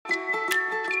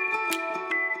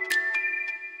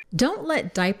Don't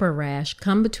let diaper rash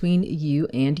come between you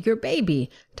and your baby.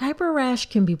 Diaper rash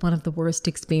can be one of the worst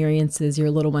experiences your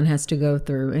little one has to go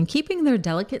through, and keeping their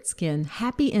delicate skin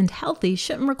happy and healthy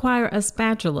shouldn't require a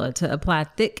spatula to apply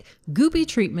thick, goopy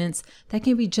treatments that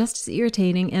can be just as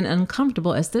irritating and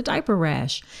uncomfortable as the diaper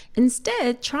rash.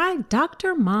 Instead, try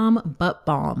Dr. Mom Butt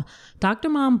Balm. Dr.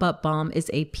 Mom Butt Balm is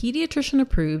a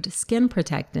pediatrician-approved skin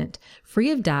protectant, free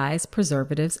of dyes,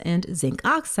 preservatives, and zinc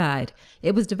oxide.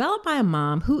 It was developed by a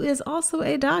mom who is also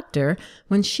a doctor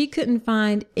when she couldn't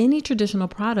find any traditional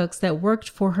products that worked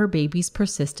for her baby's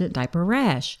persistent diaper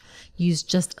rash. Use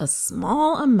just a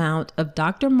small amount of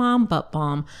Dr. Mom Butt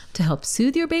Balm to help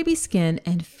soothe your baby's skin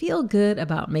and feel good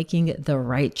about making the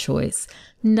right choice.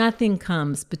 Nothing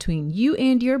comes between you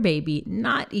and your baby,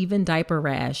 not even diaper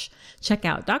rash. Check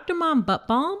out Dr. Mom Butt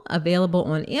Balm, available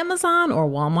on Amazon or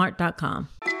Walmart.com.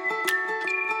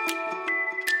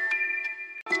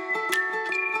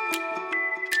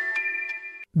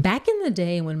 Back in the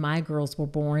day when my girls were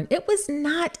born, it was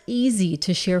not easy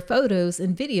to share photos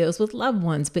and videos with loved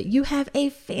ones, but you have a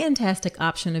fantastic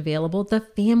option available, the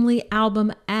Family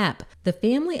Album app. The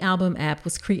Family Album app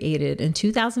was created in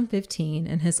 2015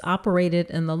 and has operated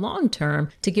in the long term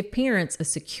to give parents a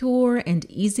secure and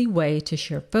easy way to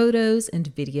share photos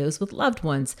and videos with loved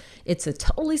ones. It's a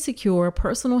totally secure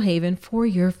personal haven for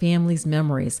your family's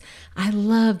memories. I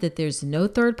love that there's no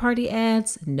third-party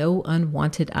ads, no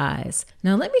unwanted eyes.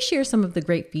 Now, let me share some of the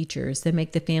great features that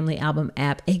make the Family Album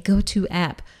app a go-to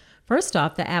app. First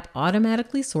off, the app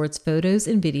automatically sorts photos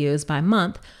and videos by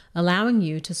month, allowing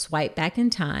you to swipe back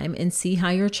in time and see how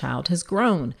your child has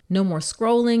grown. No more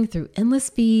scrolling through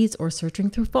endless feeds or searching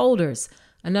through folders.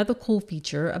 Another cool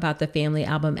feature about the Family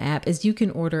Album app is you can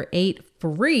order 8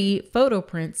 free photo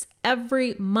prints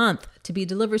every month to be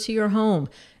delivered to your home.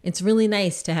 It's really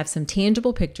nice to have some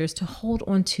tangible pictures to hold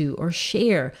on to or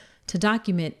share to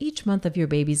document each month of your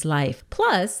baby's life.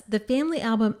 Plus, the Family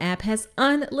Album app has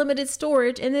unlimited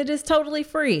storage and it is totally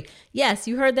free. Yes,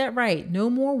 you heard that right. No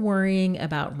more worrying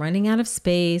about running out of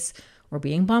space or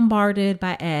being bombarded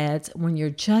by ads when you're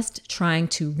just trying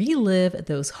to relive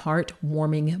those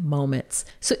heartwarming moments.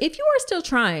 So if you are still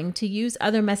trying to use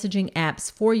other messaging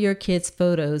apps for your kids'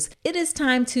 photos, it is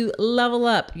time to level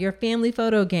up your family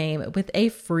photo game with a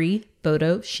free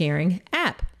photo sharing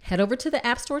app. Head over to the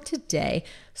App Store today,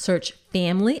 search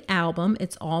Family Album,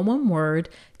 it's all one word,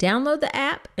 download the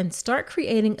app, and start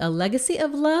creating a legacy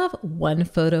of love one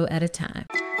photo at a time.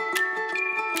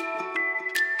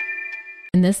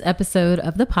 In this episode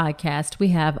of the podcast, we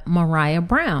have Maraya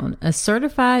Brown, a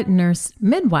certified nurse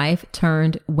midwife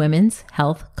turned women's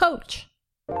health coach.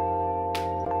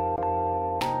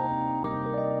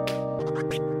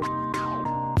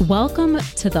 Welcome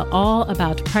to the All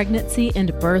About Pregnancy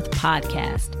and Birth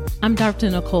podcast. I'm Dr.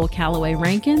 Nicole Calloway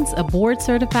Rankins, a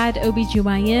board-certified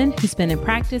OBGYN who's been in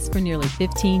practice for nearly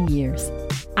 15 years.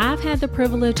 I've had the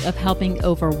privilege of helping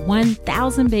over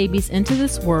 1,000 babies into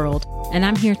this world, and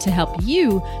I'm here to help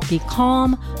you be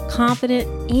calm,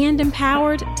 confident, and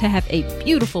empowered to have a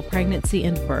beautiful pregnancy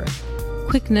and birth.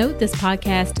 Quick note, this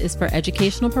podcast is for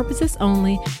educational purposes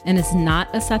only and is not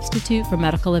a substitute for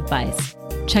medical advice.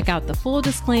 Check out the full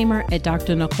disclaimer at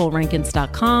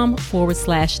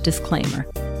drnicolerankins.com/disclaimer.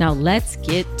 Now let's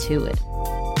get to it.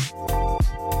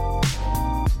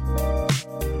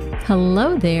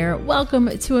 Hello there.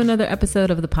 Welcome to another episode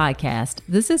of the podcast.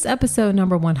 This is episode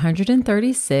number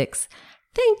 136.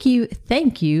 Thank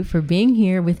you for being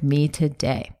here with me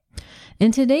today.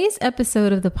 In today's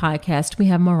episode of the podcast, we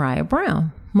have Maraya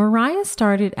Brown. Maraya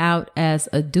started out as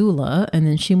a doula, and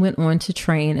then she went on to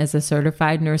train as a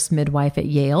certified nurse midwife at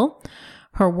Yale.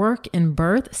 Her work in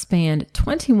birth spanned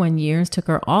 21 years, took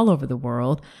her all over the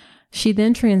world. She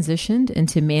then transitioned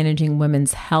into managing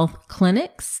women's health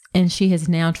clinics, and she has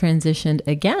now transitioned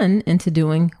again into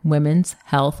doing women's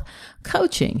health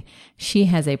coaching. She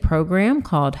has a program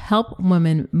called Help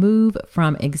Women Move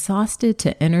from Exhausted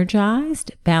to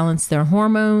Energized, balance their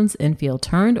hormones, and feel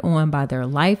turned on by their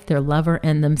life, their lover,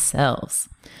 and themselves.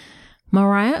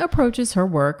 Maraya approaches her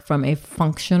work from a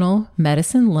functional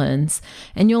medicine lens,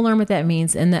 and you'll learn what that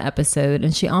means in the episode.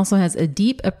 And she also has a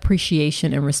deep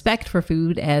appreciation and respect for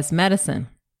food as medicine.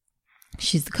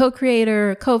 She's the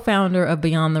co-creator, co-founder of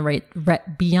Beyond the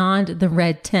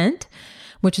Red Tent,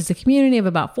 which is a community of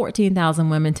about 14,000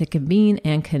 women to convene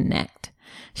and connect.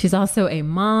 She's also a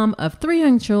mom of 3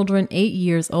 young children, 8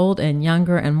 years old and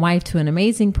younger, and wife to an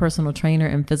amazing personal trainer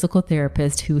and physical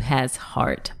therapist who has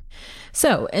heart.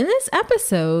 So in this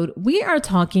episode, we are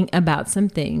talking about some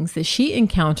things that she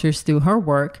encounters through her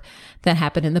work that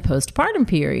happen in the postpartum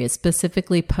period,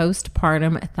 specifically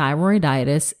postpartum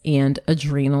thyroiditis and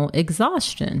adrenal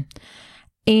exhaustion.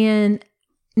 And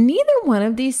neither one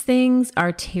of these things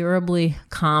are terribly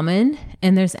common,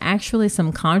 and there's actually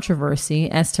some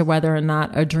controversy as to whether or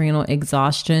not adrenal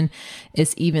exhaustion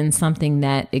is even something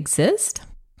that exists.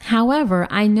 However,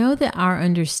 I know that our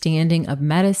understanding of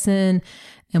medicine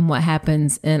and what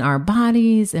happens in our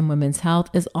bodies and women's health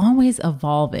is always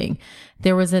evolving.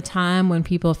 There was a time when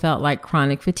people felt like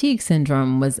chronic fatigue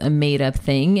syndrome was a made-up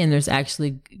thing, and there's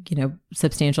actually,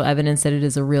 substantial evidence that it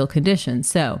is a real condition.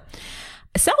 So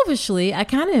selfishly, I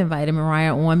kind of invited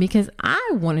Maraya on because I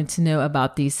wanted to know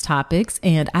about these topics,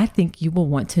 and I think you will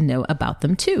want to know about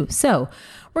them too. So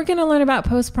we're going to learn about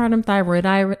postpartum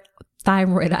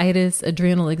thyroiditis,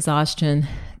 adrenal exhaustion,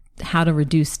 how to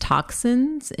reduce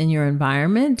toxins in your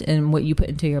environment and what you put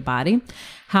into your body,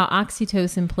 how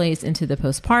oxytocin plays into the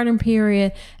postpartum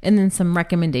period, and then some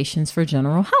recommendations for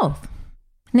general health.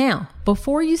 Now,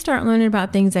 before you start learning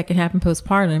about things that can happen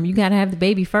postpartum, you got to have the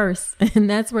baby first. And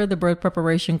that's where the birth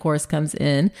preparation course comes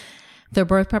in. The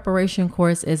birth preparation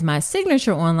course is my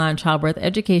signature online childbirth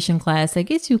education class that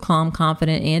gets you calm,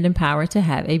 confident, and empowered to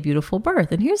have a beautiful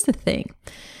birth. And here's the thing.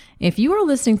 If you are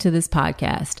listening to this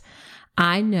podcast,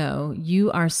 I know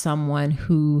you are someone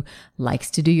who likes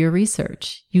to do your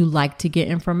research. You like to get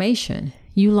information.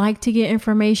 You like to get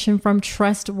information from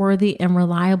trustworthy and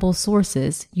reliable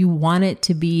sources. You want it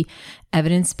to be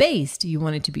evidence-based. You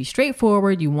want it to be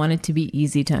straightforward. You want it to be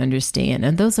easy to understand.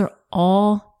 And those are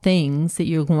all things that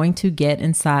you're going to get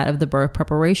inside of the birth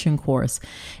preparation course.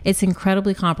 It's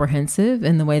incredibly comprehensive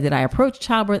in the way that I approach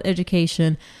childbirth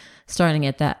education, starting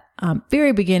at that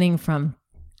very beginning from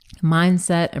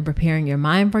mindset and preparing your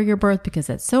mind for your birth, because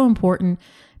that's so important,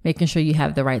 making sure you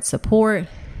have the right support.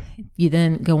 You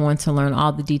then go on to learn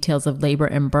all the details of labor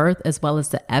and birth, as well as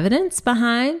the evidence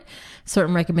behind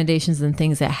certain recommendations and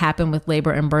things that happen with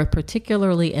labor and birth,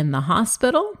 particularly in the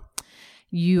hospital.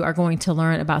 You are going to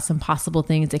learn about some possible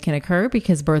things that can occur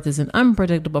because birth is an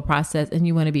unpredictable process, and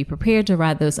you want to be prepared to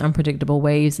ride those unpredictable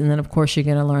waves. And then, of course, you're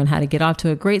going to learn how to get off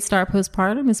to a great start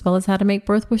postpartum, as well as how to make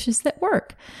birth wishes that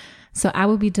work. So I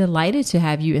would be delighted to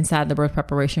have you inside the birth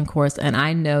preparation course, and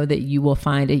I know that you will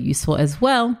find it useful as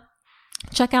well.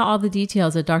 Check out all the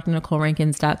details at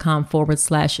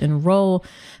drnicolerankins.com/enroll.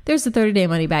 There's a 30-day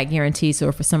money-back guarantee, so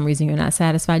if for some reason you're not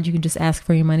satisfied, you can just ask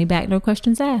for your money back, no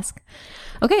questions asked.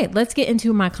 Okay, let's get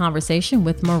into my conversation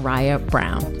with Maraya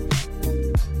Brown.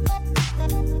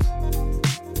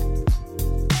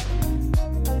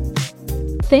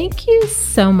 Thank you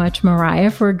so much,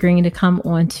 Maraya, for agreeing to come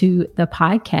on to the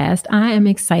podcast. I am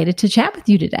excited to chat with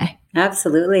you today.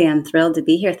 Absolutely. I'm thrilled to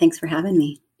be here. Thanks for having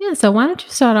me. Yeah. So why don't you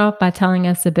start off by telling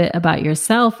us a bit about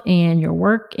yourself and your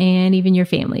work and even your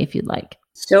family, if you'd like.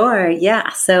 Sure.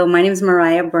 Yeah. So my name is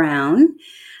Maraya Brown.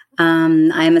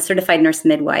 I am a certified nurse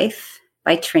midwife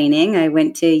by training. I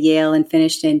went to Yale and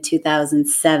finished in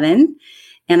 2007.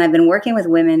 And I've been working with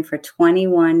women for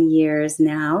 21 years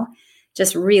now.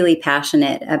 Just really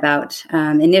passionate about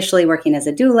initially working as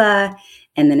a doula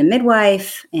and then a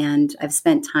midwife. And I've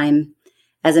spent time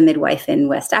as a midwife in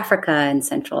West Africa and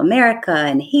Central America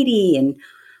and Haiti and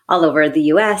all over the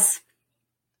US.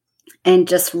 And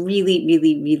just really,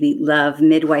 really, really love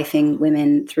midwifing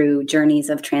women through journeys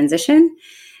of transition.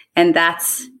 And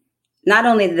that's not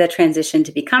only the transition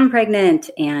to become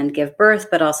pregnant and give birth,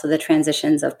 but also the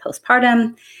transitions of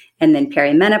postpartum and then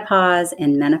perimenopause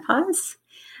and menopause.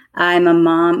 I'm a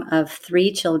mom of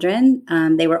 3 children.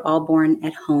 They were all born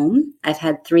at home. I've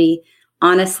had 3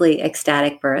 honestly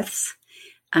ecstatic births.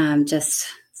 Just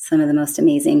some of the most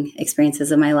amazing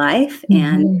experiences of my life. Mm-hmm.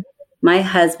 And my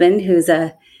husband, who's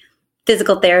a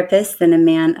physical therapist and a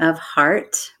man of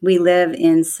heart, we live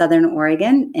in Southern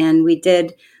Oregon, and we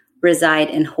did reside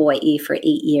in Hawaii for 8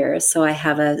 years. So I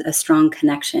have a strong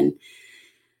connection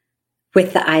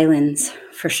with the islands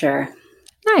for sure.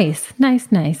 Nice.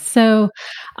 So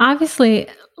obviously,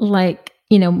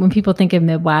 when people think of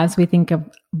midwives, we think of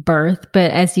birth,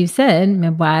 but as you said,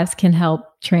 midwives can help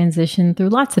transition through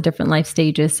lots of different life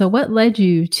stages. So what led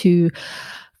you to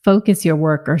focus your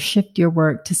work or shift your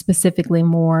work to specifically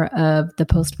more of the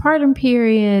postpartum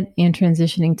period and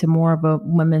transitioning to more of a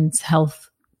women's health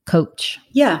coach?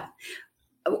 Yeah.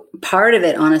 Part of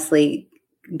it, honestly,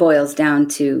 boils down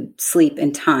to sleep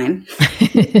and time.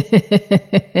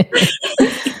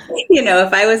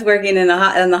 If I was working in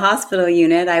the hospital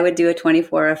unit, I would do a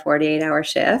 24 or 48-hour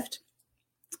shift.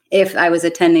 If I was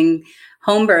attending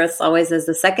home births, always as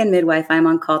the second midwife, I'm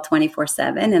on call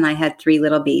 24/7, and I had 3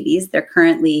 little babies. They're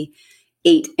currently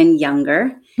 8 and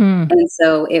younger. And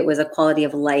so it was a quality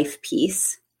of life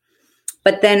piece.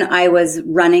 But then I was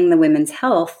running the women's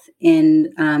health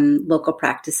in local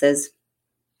practices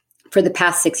for the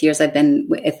past 6 years, I've been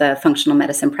with a functional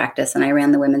medicine practice, and I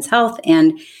ran the women's health,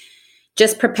 and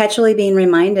just perpetually being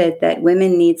reminded that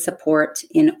women need support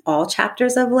in all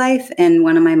chapters of life. And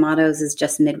one of my mottos is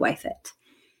just midwife it.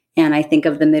 And I think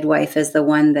of the midwife as the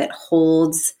one that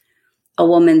holds a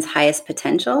woman's highest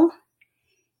potential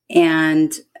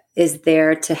and is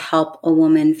there to help a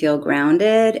woman feel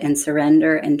grounded and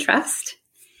surrender and trust.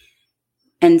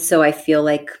 And so I feel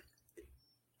like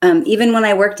even when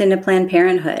I worked into Planned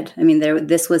Parenthood, I mean,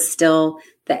 this was still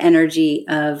the energy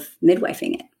of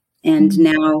midwifing it. And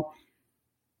now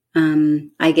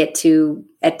I get to,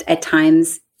 at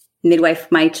times,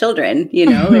 midwife my children,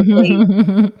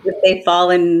 if they fall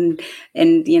and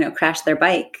crash their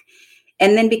bike.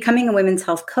 And then becoming a women's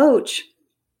health coach,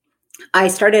 I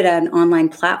started an online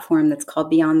platform that's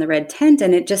called Beyond the Red Tent,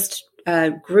 and it just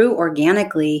grew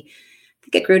organically. I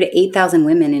think it grew to 8,000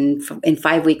 women in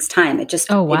 5 weeks' time. It just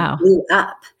It blew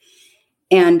up.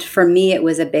 And for me, it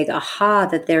was a big aha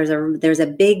that there's a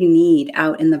big need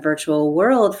out in the virtual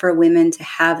world for women to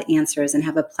have answers and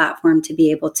have a platform to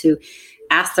be able to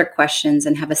ask their questions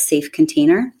and have a safe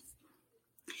container.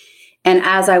 And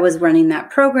as I was running that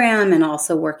program and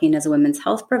also working as a women's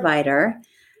health provider,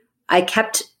 I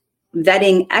kept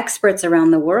vetting experts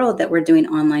around the world that were doing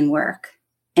online work.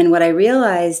 And what I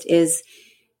realized is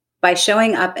by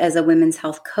showing up as a women's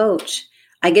health coach,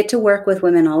 I get to work with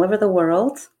women all over the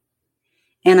world.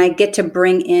 And I get to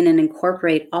bring in and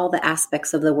incorporate all the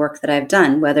aspects of the work that I've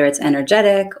done, whether it's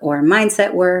energetic or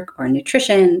mindset work or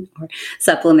nutrition or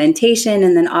supplementation.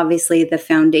 And then obviously the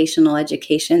foundational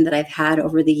education that I've had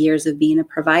over the years of being a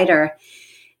provider.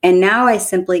 And now I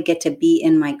simply get to be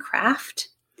in my craft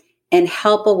and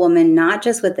help a woman, not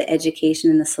just with the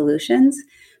education and the solutions,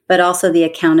 but also the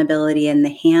accountability and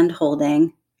the hand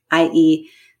holding, i.e.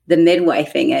 the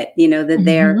midwifing it, that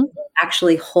they're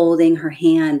actually holding her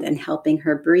hand and helping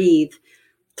her breathe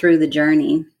through the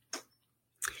journey.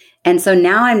 And so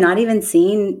now I'm not even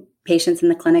seeing patients in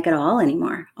the clinic at all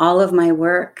anymore. All of my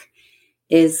work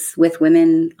is with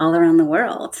women all around the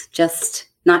world,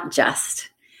 not just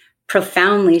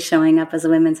profoundly showing up as a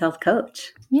women's health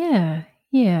coach. Yeah.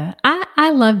 Yeah.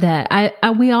 I love that.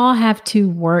 We all have to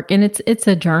work, and it's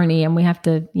a journey, and we have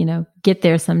to, get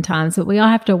there sometimes, but we all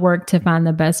have to work to find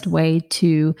the best way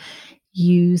to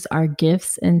use our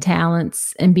gifts and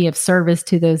talents and be of service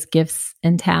to those gifts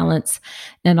and talents,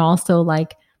 and also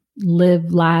live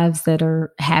lives that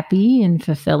are happy and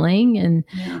fulfilling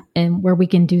and where we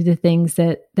can do the things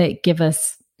that give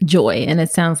us joy. And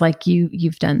it sounds like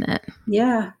you've done that.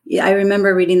 Yeah. I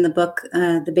remember reading the book,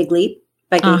 The Big Leap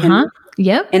by Gay Henry.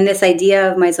 Yep. And this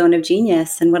idea of my zone of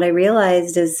genius. And what I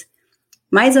realized is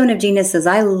my zone of genius is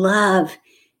I love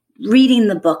reading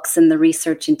the books and the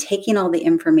research and taking all the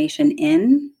information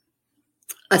in,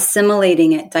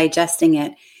 assimilating it, digesting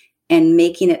it, and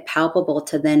making it palpable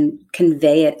to then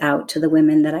convey it out to the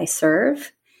women that I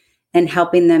serve and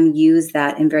helping them use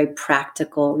that in very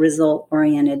practical,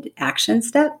 result-oriented action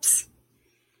steps.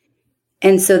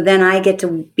 And so then I get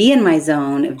to be in my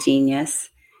zone of genius,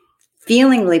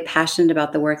 feeling really passionate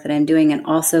about the work that I'm doing and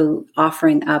also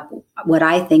offering up what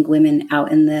I think women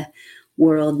out in the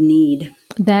world need.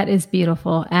 That is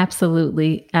beautiful.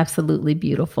 Absolutely. Absolutely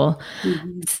beautiful.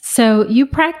 Mm-hmm. So you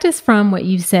practice from what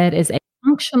you said is a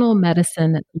functional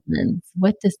medicine lens.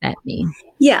 What does that mean?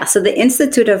 Yeah. So the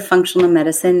Institute of Functional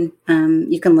Medicine,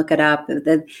 you can look it up.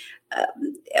 It's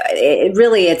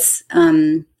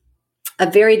a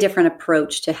very different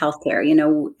approach to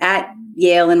healthcare. At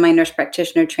Yale in my nurse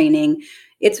practitioner training,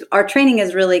 our training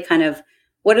is really kind of,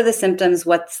 what are the symptoms?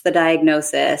 What's the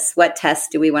diagnosis? What tests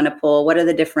do we want to pull? What are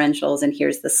the differentials? And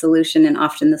here's the solution. And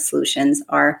often the solutions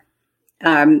are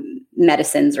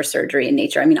medicines or surgery in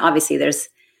nature. I mean, obviously there's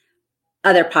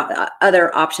other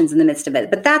options in the midst of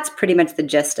it, but that's pretty much the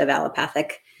gist of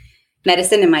allopathic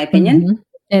medicine, in my opinion.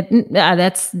 Mm-hmm.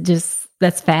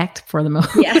 That's fact for the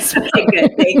most. Yes. Okay,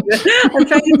 good. Thank you. I'm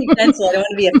trying to be gentle. I don't want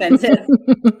to be offensive.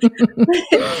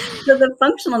 So the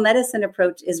functional medicine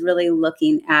approach is really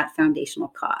looking at foundational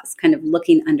cause, kind of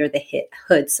looking under the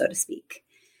hood, so to speak.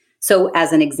 So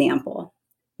as an example,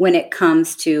 when it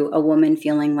comes to a woman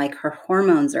feeling like her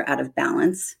hormones are out of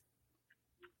balance,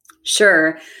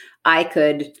 sure, I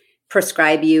could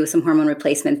prescribe you some hormone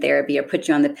replacement therapy or put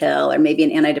you on the pill or maybe an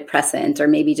antidepressant or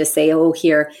maybe just say, oh,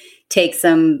 here, take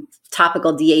some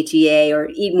topical DHEA or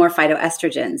eat more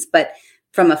phytoestrogens. But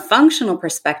from a functional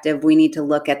perspective, we need to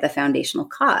look at the foundational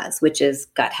cause, which is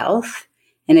gut health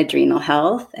and adrenal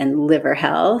health and liver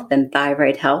health and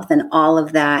thyroid health and all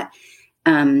of that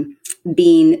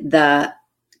being the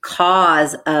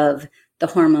cause of the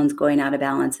hormones going out of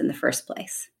balance in the first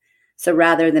place. So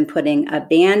rather than putting a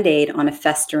Band-Aid on a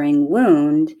festering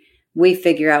wound, we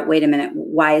figure out, wait a minute,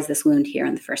 why is this wound here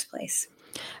in the first place?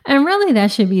 And really,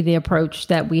 that should be the approach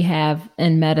that we have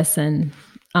in medicine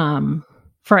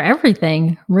for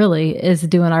everything, really, is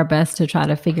doing our best to try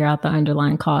to figure out the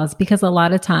underlying cause, because a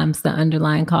lot of times the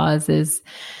underlying cause is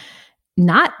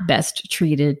not best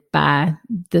treated by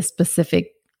the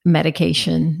specific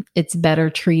medication. It's better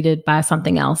treated by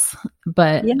something else.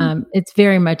 But it's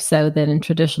very much so that in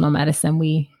traditional medicine,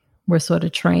 we're sort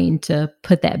of trained to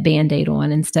put that Band-Aid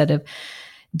on instead of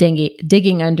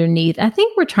digging underneath. I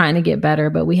think we're trying to get better,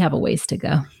 but we have a ways to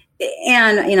go.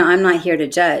 And, I'm not here to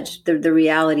judge. The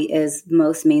reality is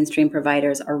most mainstream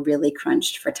providers are really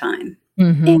crunched for time.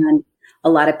 Mm-hmm. And a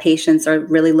lot of patients are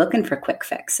really looking for quick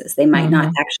fixes. They might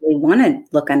not actually want to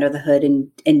look under the hood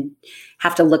and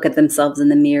have to look at themselves in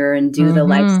the mirror and do the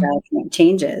lifestyle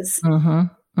changes. And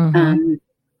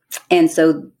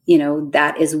so,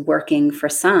 that is working for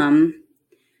some.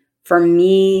 For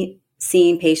me,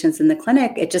 seeing patients in the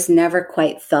clinic, it just never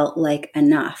quite felt like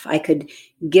enough. I could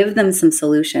give them some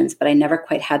solutions, but I never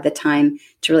quite had the time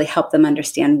to really help them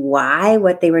understand why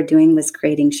what they were doing was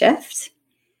creating shift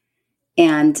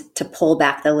and to pull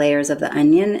back the layers of the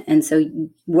onion. And so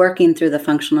working through the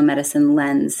functional medicine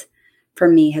lens for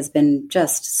me has been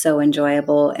just so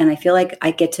enjoyable. And I feel like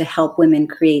I get to help women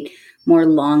create more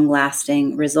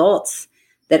long-lasting results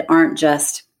that aren't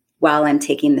just while I'm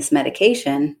taking this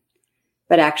medication,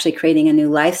 but actually creating a new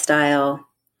lifestyle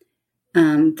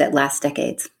that lasts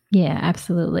decades. Yeah,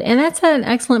 absolutely. And that's an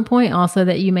excellent point also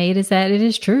that you made, is that it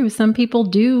is true. Some people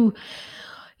do,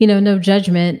 no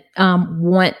judgment,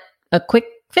 want a quick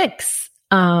fix.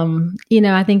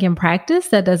 I think in practice,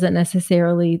 that doesn't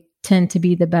necessarily tend to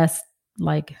be the best,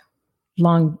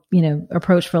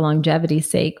 approach for longevity's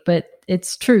sake. But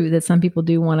it's true that some people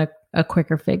do want a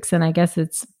quicker fix. And I guess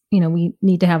it's, we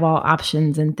need to have all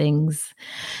options and things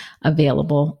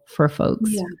available for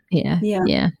folks. Yeah.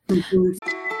 Mm-hmm.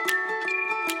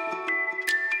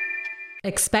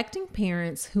 Expecting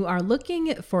parents who are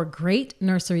looking for great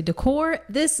nursery decor,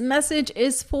 this message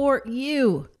is for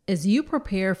you. As you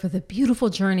prepare for the beautiful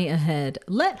journey ahead,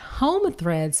 let Home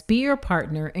Threads be your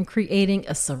partner in creating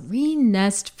a serene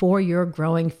nest for your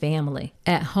growing family.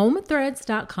 At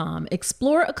homethreads.com,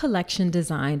 explore a collection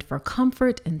designed for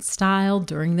comfort and style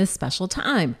during this special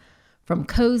time. From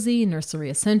cozy nursery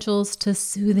essentials to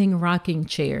soothing rocking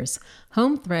chairs,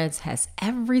 Home Threads has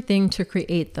everything to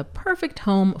create the perfect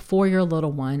home for your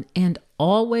little one, and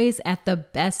always at the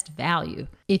best value.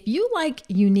 If you like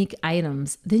unique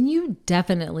items, then you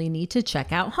definitely need to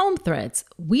check out Home Threads.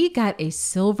 We got a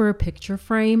silver picture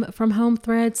frame from Home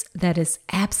Threads that is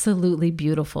absolutely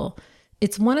beautiful.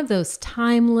 It's one of those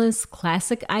timeless,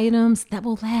 classic items that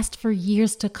will last for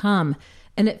years to come,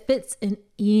 and it fits in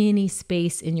any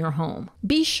space in your home.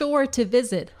 Be sure to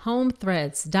visit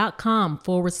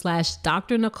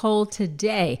homethreads.com/Dr. Nicole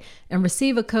today and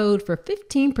receive a code for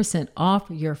 15% off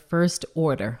your first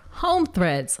order. Home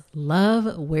Threads,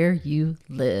 love where you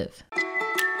live.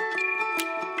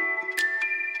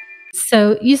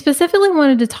 So you specifically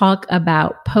wanted to talk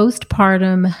about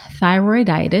postpartum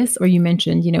thyroiditis, or you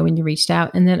mentioned, when you reached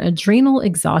out, and then adrenal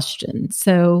exhaustion.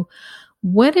 So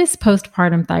what is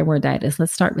postpartum thyroiditis?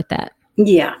 Let's start with that.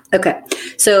 Yeah. Okay.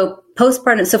 So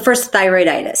postpartum. So first,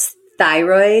 thyroiditis.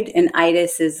 Thyroid and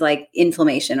itis is like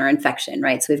inflammation or infection,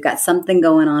 right? So we've got something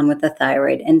going on with the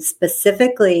thyroid, and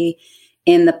specifically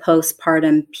in the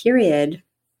postpartum period,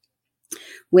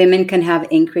 women can have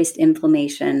increased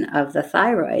inflammation of the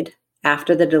thyroid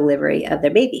after the delivery of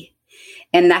their baby.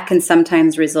 And that can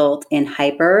sometimes result in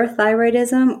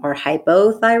hyperthyroidism or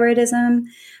hypothyroidism.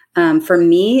 For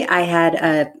me, I had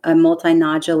a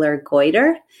multinodular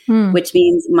goiter, which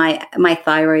means my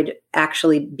thyroid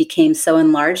actually became so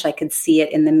enlarged I could see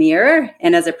it in the mirror.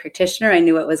 And as a practitioner, I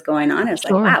knew what was going on. I was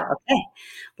like, wow, okay,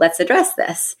 let's address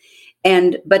this.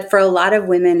 But for a lot of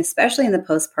women, especially in the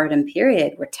postpartum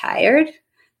period, we're tired,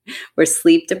 we're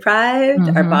sleep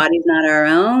deprived, our body's not our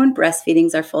own,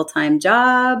 breastfeeding's our full-time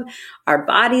job, our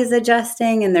body's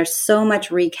adjusting, and there's so much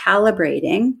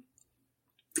recalibrating.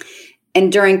 And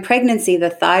during pregnancy, the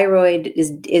thyroid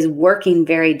is working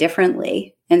very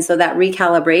differently. And so that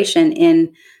recalibration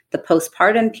in the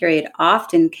postpartum period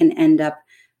often can end up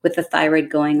with the thyroid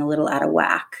going a little out of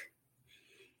whack.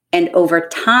 And over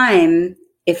time,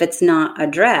 if it's not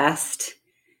addressed,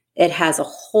 it has a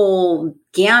whole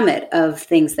gamut of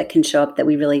things that can show up that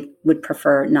we really would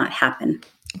prefer not happen.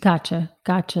 Gotcha.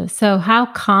 So how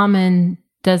common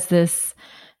does this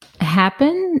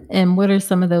happen, and what are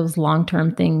some of those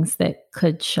long-term things that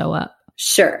could show up?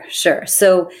 Sure.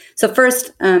 So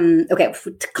first,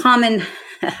 common.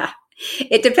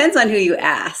 It depends on who you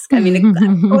ask. I mean,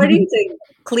 according to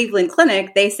Cleveland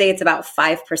Clinic, they say it's about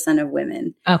 5% of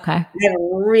women. Okay. I have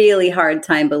a really hard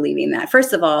time believing that.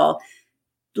 First of all,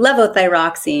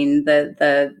 levothyroxine,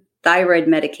 the thyroid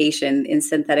medication in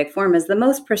synthetic form, is the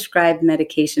most prescribed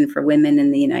medication for women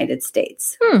in the United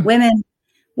States. Women,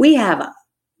 we have,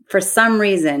 for some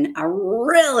reason, a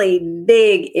really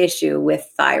big issue with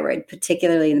thyroid,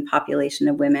 particularly in the population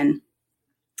of women.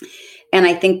 And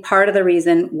I think part of the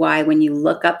reason why, when you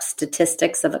look up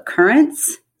statistics of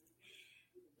occurrence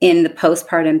in the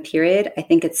postpartum period, I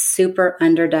think it's super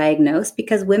underdiagnosed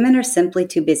because women are simply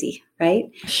too busy, right?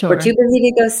 Sure. We're too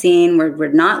busy to go seen.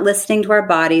 We're not listening to our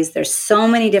bodies. There's so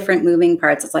many different moving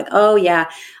parts. It's like, oh yeah,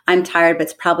 I'm tired, but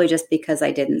it's probably just because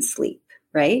I didn't sleep,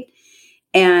 right?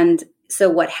 And so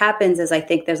what happens is, I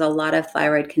think there's a lot of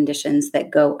thyroid conditions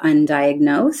that go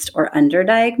undiagnosed or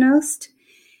underdiagnosed.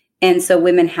 And so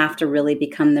women have to really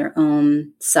become their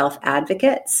own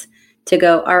self-advocates to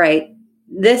go, all right,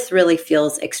 this really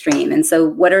feels extreme. And so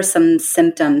what are some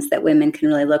symptoms that women can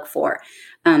really look for?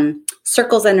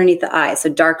 Circles underneath the eyes, so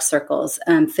dark circles,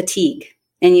 fatigue.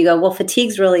 And you go, well,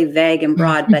 fatigue's really vague and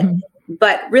broad,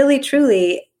 but really,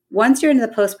 truly, once you're in the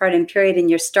postpartum period and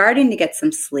you're starting to get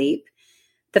some sleep,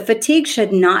 the fatigue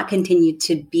should not continue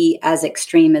to be as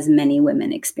extreme as many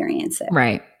women experience it.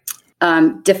 Right.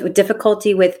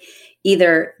 Difficulty with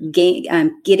either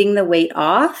getting the weight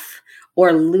off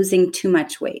or losing too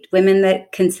much weight. Women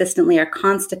that consistently are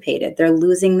constipated, they're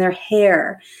losing their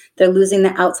hair, they're losing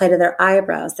the outside of their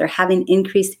eyebrows, they're having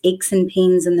increased aches and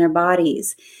pains in their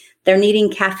bodies, they're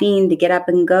needing caffeine to get up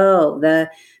and go.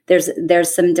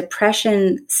 There's some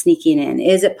depression sneaking in.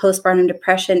 Is it postpartum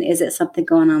depression? Is it something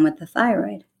going on with the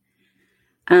thyroid?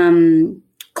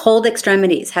 Cold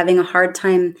extremities, having a hard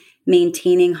time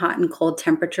maintaining hot and cold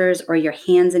temperatures, or your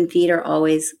hands and feet are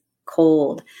always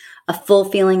cold, a full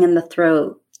feeling in the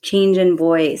throat, change in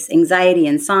voice, anxiety,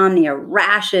 insomnia,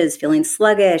 rashes, feeling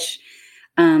sluggish,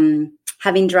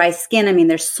 having dry skin. I mean,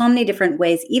 there's so many different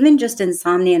ways. Even just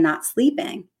insomnia, not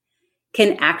sleeping,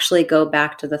 can actually go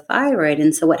back to the thyroid.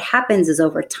 And so what happens is,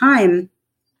 over time,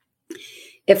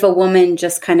 if a woman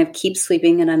just kind of keeps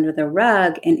sweeping it under the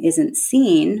rug and isn't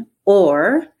seen,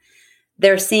 or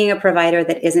they're seeing a provider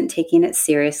that isn't taking it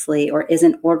seriously or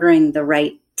isn't ordering the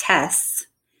right tests,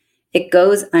 it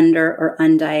goes under or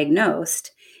undiagnosed.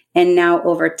 And now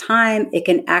over time, it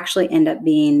can actually end up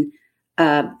being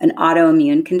an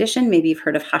autoimmune condition. Maybe you've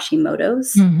heard of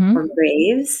Hashimoto's or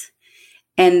Graves'.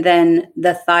 And then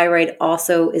the thyroid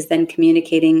also is then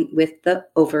communicating with the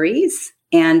ovaries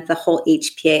and the whole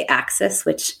HPA axis,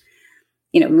 which,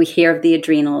 we hear of the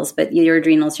adrenals, but your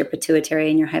adrenals, your pituitary,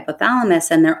 and your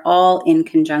hypothalamus, and they're all in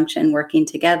conjunction working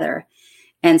together.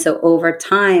 And so over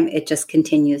time, it just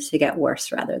continues to get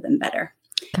worse rather than better.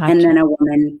 Gotcha. And then a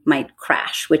woman might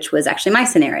crash, which was actually my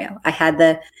scenario. I had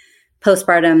the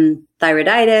postpartum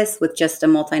thyroiditis with just a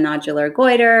multinodular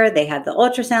goiter. They had the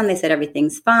ultrasound. They said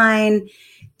everything's fine.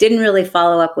 Didn't really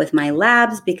follow up with my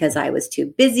labs because I was too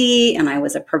busy and I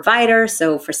was a provider.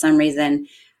 So for some reason,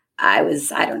 I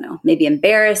was, I don't know, maybe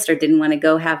embarrassed or didn't want to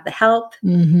go have the help.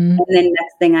 And then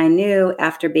next thing I knew,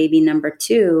 after baby number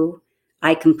 2,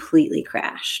 I completely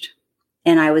crashed.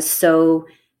 And I was so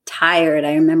tired.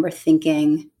 I remember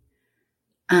thinking,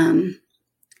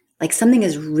 like, something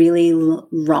is really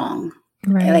wrong.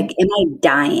 Right. Like, am I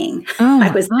dying?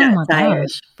 I was that tired.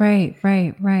 Gosh.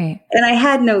 Right. And I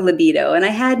had no libido and I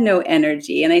had no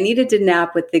energy and I needed to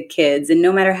nap with the kids. And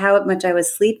no matter how much I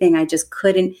was sleeping, I just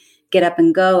couldn't get up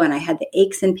and go. And I had the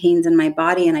aches and pains in my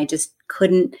body and I just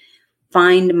couldn't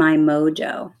find my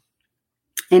mojo.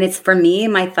 And it's, for me,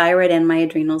 my thyroid and my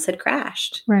adrenals had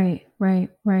crashed. Right.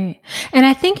 And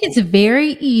I think it's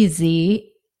very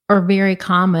easy or very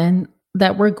common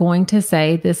that we're going to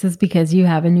say this is because you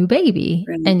have a new baby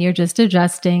and you're just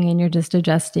adjusting and you're just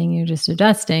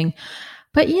adjusting.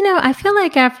 But, I feel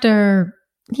like after,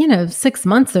 6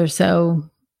 months or so,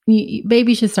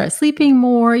 baby should start sleeping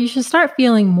more. You should start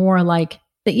feeling more like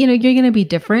that, you're going to be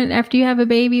different after you have a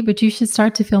baby, but you should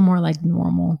start to feel more like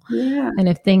normal. Yeah. And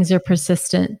if things are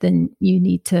persistent, then you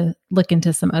need to look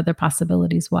into some other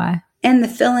possibilities why. And the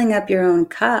filling up your own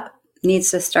cup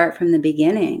needs to start from the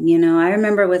beginning. I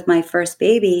remember with my first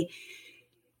baby,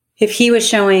 if he was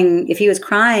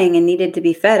crying and needed to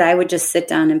be fed, I would just sit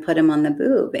down and put him on the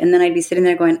boob. And then I'd be sitting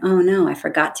there going, oh no, I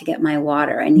forgot to get my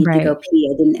water. I need to go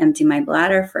pee. I didn't empty my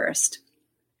bladder first.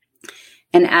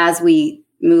 And as we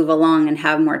move along and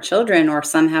have more children, or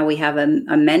somehow we have a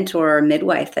mentor or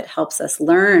midwife that helps us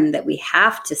learn that we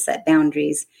have to set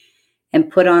boundaries and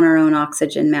put on our own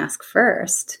oxygen mask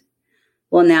first.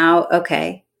 Well, now,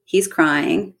 okay, he's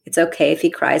crying. It's okay if he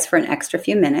cries for an extra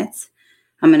few minutes.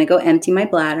 I'm going to go empty my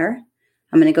bladder.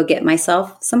 I'm going to go get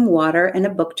myself some water and a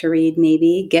book to read,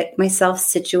 maybe get myself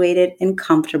situated and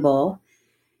comfortable.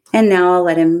 And now I'll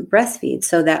let him breastfeed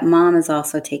so that mom is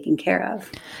also taken care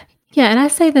of. Yeah. And I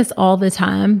say this all the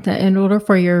time, that in order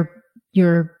for your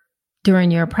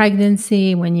during your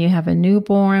pregnancy, when you have a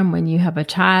newborn, when you have a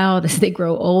child, as they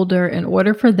grow older, in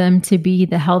order for them to be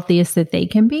the healthiest that they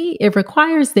can be, it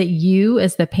requires that you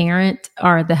as the parent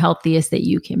are the healthiest that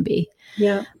you can be.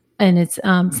 Yeah. And it's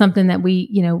something that we,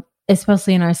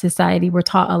 especially in our society, we're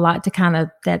taught a lot to kind of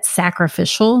that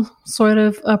sacrificial sort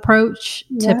of approach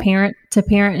to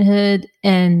parenthood.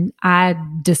 And I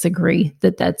disagree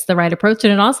that that's the right approach.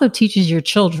 And it also teaches your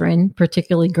children,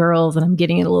 particularly girls, and I'm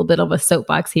getting in a little bit of a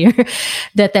soapbox here,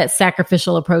 that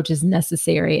sacrificial approach is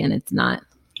necessary, and it's not.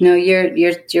 No,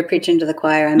 you're preaching to the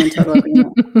choir. I'm in total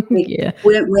agreement. Yeah.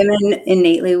 Women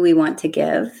innately, we want to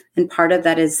give, and part of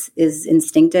that is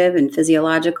instinctive and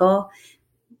physiological.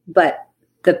 But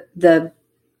the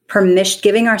permission,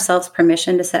 giving ourselves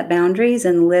permission to set boundaries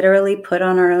and literally put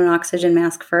on our own oxygen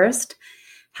mask first,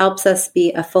 helps us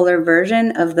be a fuller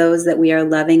version of those that we are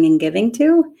loving and giving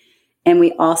to. And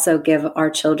we also give our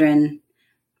children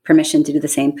permission to do the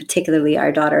same, particularly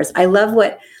our daughters. I love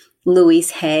what Louise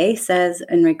Hay says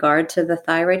in regard to the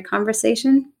thyroid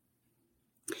conversation.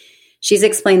 She's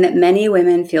explained that many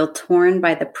women feel torn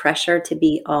by the pressure to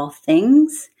be all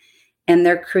things, and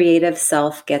their creative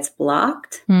self gets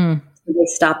blocked. They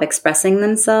stop expressing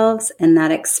themselves, and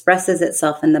that expresses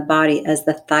itself in the body as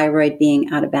the thyroid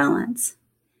being out of balance.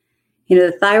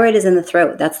 The thyroid is in the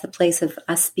throat. That's the place of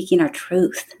us speaking our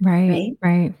truth. Right.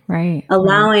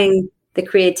 Allowing the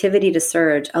creativity to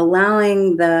surge,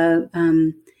 allowing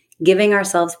the giving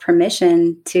ourselves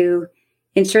permission to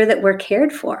ensure that we're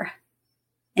cared for.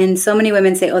 And so many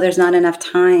women say, oh, there's not enough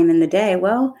time in the day.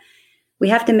 Well, we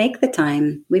have to make the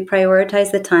time. We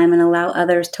prioritize the time and allow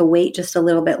others to wait just a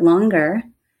little bit longer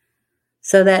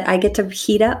so that I get to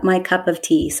heat up my cup of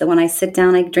tea. So when I sit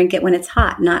down, I drink it when it's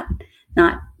hot, not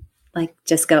like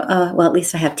just go, oh, well, at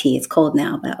least I have tea. It's cold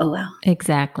now, but oh, well.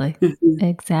 Exactly.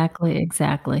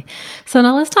 Exactly. So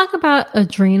now let's talk about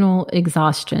adrenal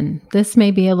exhaustion. This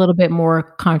may be a little bit more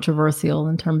controversial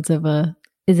in terms of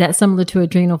is that similar to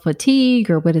adrenal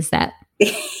fatigue, or what is that?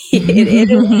 It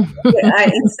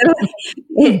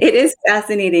is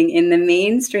fascinating in the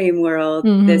mainstream world,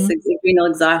 this adrenal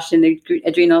exhaustion,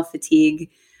 adrenal fatigue.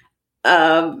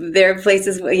 There are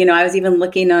places, I was even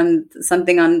looking on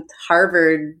something on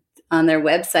Harvard on their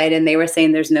website, and they were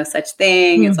saying there's no such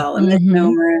thing. It's all a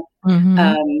misnomer.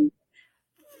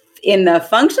 In the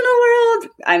functional world,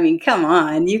 I mean, come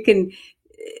on,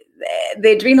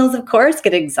 the adrenals, of course,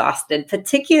 get exhausted,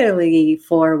 particularly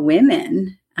for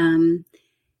women.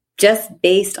 Just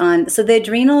based on, so the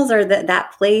adrenals are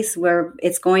that place where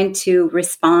it's going to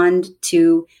respond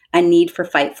to a need for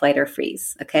fight, flight, or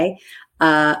freeze. Okay.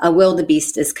 A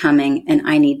wildebeest is coming and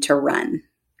I need to run.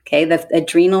 Okay. The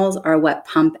adrenals are what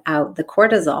pump out the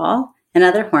cortisol and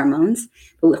other hormones.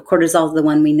 But cortisol is the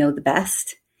one we know the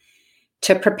best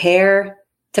to prepare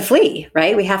to flee,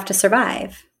 right? We have to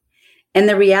survive. And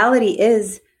the reality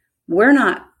is we're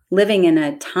not living in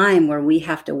a time where we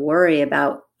have to worry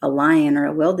about a lion or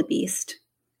a wildebeest,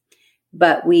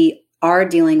 but we are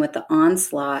dealing with the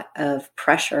onslaught of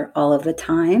pressure all of the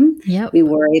time. Yep. We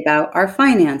worry about our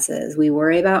finances. We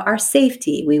worry about our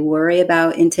safety. We worry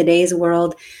about, in today's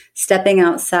world, stepping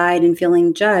outside and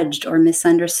feeling judged or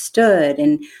misunderstood.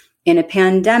 And in a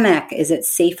pandemic, is it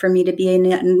safe for me to be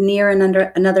near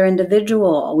another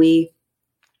individual? We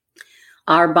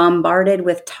are bombarded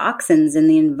with toxins in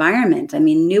the environment. I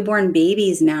mean, newborn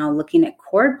babies now, looking at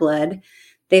cord blood,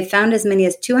 they've found as many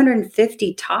as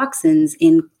 250 toxins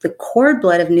in the cord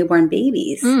blood of newborn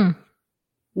babies.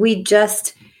 We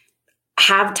just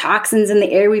have toxins in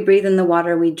the air we breathe and the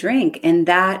water we drink. And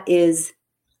that is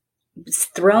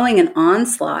throwing an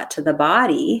onslaught to the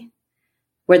body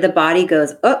where the body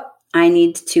goes, oh, I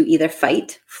need to either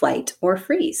fight, flight, or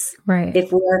freeze. Right.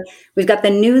 If we've got the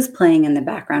news playing in the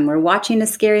background, we're watching a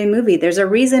scary movie. There's a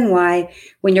reason why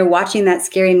when you're watching that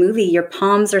scary movie, your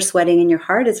palms are sweating and your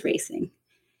heart is racing.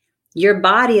 Your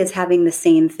body is having the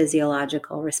same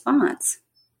physiological response.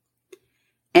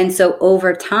 And so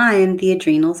over time, the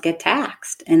adrenals get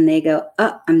taxed and they go,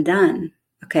 oh, I'm done.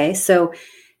 Okay. So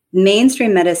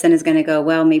mainstream medicine is going to go,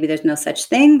 well, maybe there's no such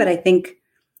thing, but I think,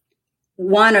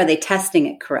 one, are they testing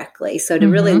it correctly? So to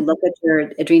really look at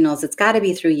your adrenals, it's got to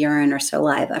be through urine or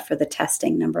saliva for the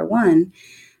testing, number one,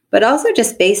 but also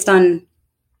just based on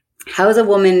how is a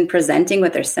woman presenting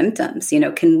with their symptoms?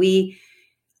 Can we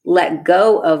let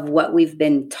go of what we've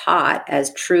been taught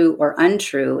as true or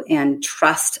untrue and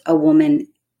trust a woman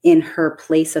in her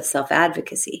place of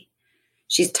self-advocacy.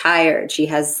 She's tired. She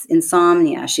has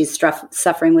insomnia. She's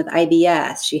suffering with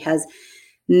IBS. She has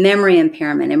memory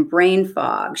impairment and brain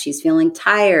fog. She's feeling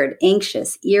tired,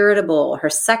 anxious, irritable. Her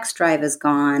sex drive is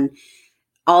gone.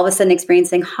 All of a sudden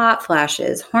experiencing hot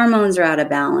flashes. Hormones are out of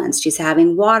balance. She's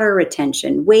having water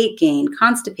retention, weight gain,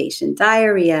 constipation,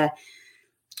 diarrhea,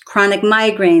 chronic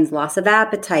migraines, loss of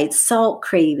appetite, salt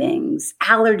cravings,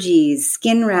 allergies,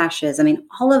 skin rashes. I mean,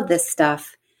 all of this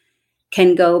stuff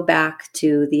can go back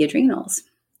to the adrenals.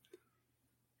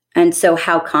 And so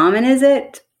how common is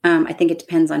it? I think it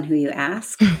depends on who you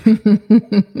ask.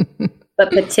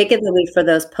 But particularly for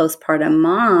those postpartum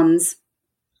moms,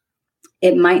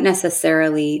 it might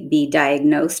necessarily be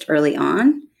diagnosed early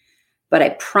on, but I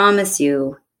promise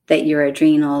you that your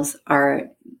adrenals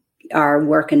are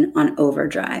working on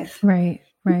overdrive. Right.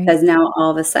 Because now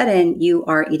all of a sudden you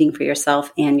are eating for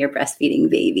yourself and you're breastfeeding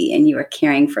baby and you are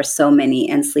caring for so many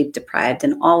and sleep deprived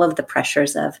and all of the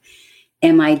pressures of,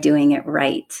 am I doing it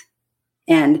right?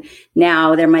 And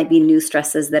now there might be new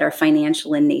stresses that are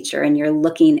financial in nature and you're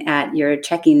looking at your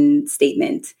checking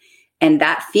statement and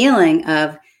that feeling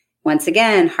of, once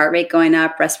again, heart rate going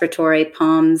up, respiratory,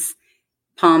 palms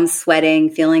sweating,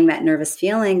 feeling that nervous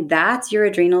feeling, that's your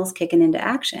adrenals kicking into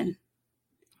action.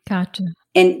 Gotcha.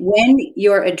 And when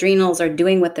your adrenals are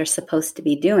doing what they're supposed to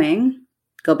be doing,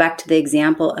 go back to the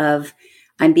example of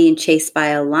I'm being chased by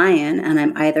a lion and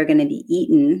I'm either going to be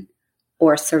eaten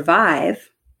or survive.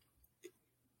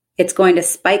 It's going to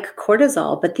spike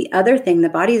cortisol. But the other thing, the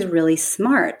body is really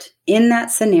smart. In that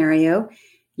scenario,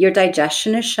 your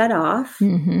digestion is shut off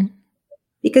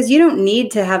because you don't need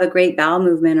to have a great bowel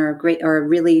movement or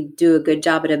really do a good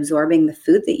job at absorbing the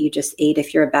food that you just ate.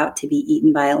 If you're about to be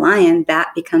eaten by a lion, that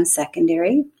becomes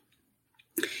secondary.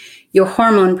 Your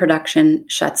hormone production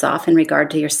shuts off in regard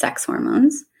to your sex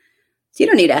hormones. So you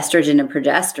don't need estrogen and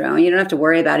progesterone. You don't have to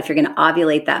worry about if you're going to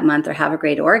ovulate that month or have a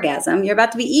great orgasm. You're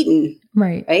about to be eaten.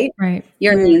 Right.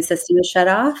 Your immune system is shut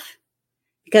off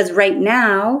because right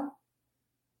now,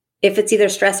 if it's either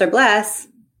stress or bless,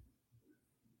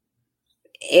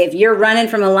 if you're running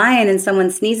from a lion and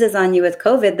someone sneezes on you with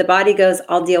COVID, the body goes,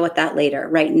 I'll deal with that later.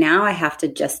 Right now, I have to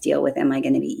just deal with, am I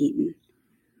going to be eaten?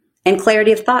 And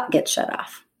clarity of thought gets shut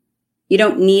off. You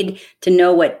don't need to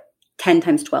know what 10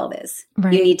 times 12 is.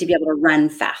 Right. You need to be able to run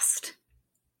fast.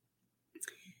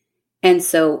 And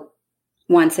so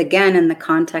once again, in the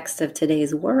context of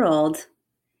today's world,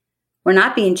 we're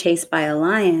not being chased by a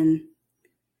lion,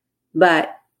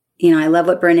 but I love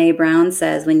what Brene Brown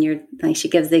says when she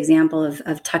gives the example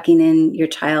of tucking in your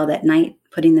child at night,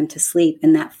 putting them to sleep,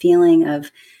 and that feeling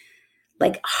of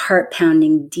like heart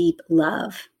pounding, deep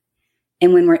love.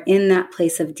 And when we're in that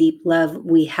place of deep love,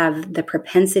 we have the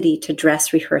propensity to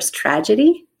dress rehearse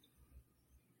tragedy.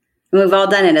 And we've all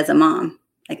done it as a mom.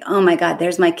 Like, oh my God,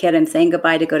 there's my kid. I'm saying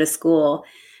goodbye to go to school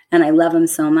and I love him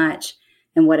so much.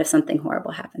 And what if something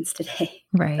horrible happens today?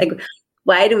 Right. Like,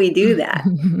 why do we do that?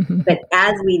 But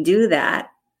as we do that,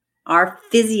 our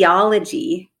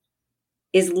physiology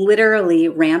is literally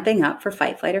ramping up for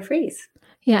fight, flight, or freeze.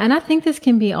 Yeah. And I think this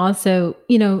can be also,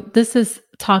 this is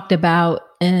talked about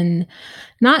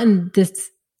not in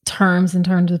this in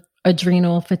terms of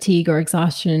adrenal fatigue or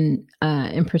exhaustion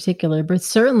in particular, but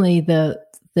certainly the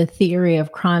theory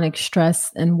of chronic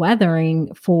stress and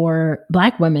weathering for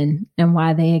Black women and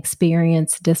why they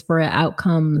experience disparate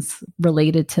outcomes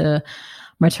related to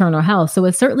maternal health. So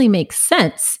it certainly makes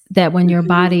sense that when your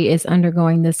body is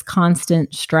undergoing this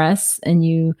constant stress and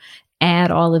you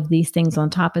add all of these things on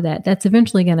top of that, that's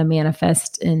eventually going to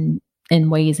manifest in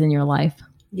ways in your life.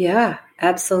 Yeah,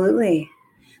 absolutely.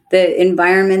 The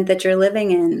environment that you're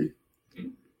living in,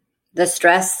 the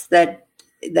stress that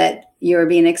you're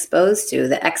being exposed to,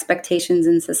 the expectations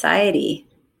in society,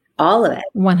 all of it.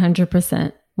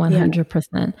 100%.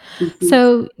 100%. Yeah.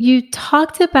 So you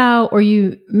talked about, or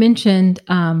you mentioned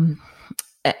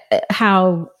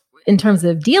how, in terms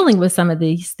of dealing with some of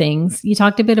these things, you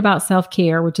talked a bit about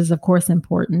self-care, which is of course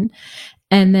important.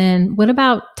 And then what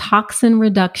about toxin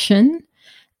reduction?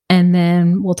 And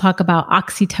then we'll talk about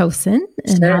oxytocin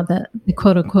and how the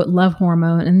quote unquote love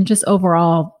hormone and just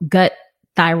overall gut,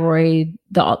 thyroid,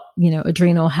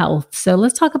 adrenal health. So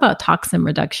let's talk about toxin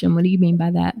reduction. What do you mean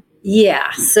by that?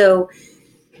 Yeah. So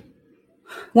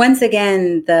once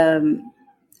again,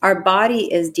 our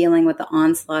body is dealing with the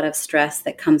onslaught of stress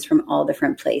that comes from all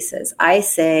different places. I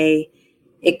say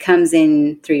it comes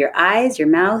in through your eyes, your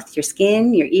mouth, your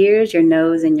skin, your ears, your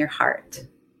nose, and your heart.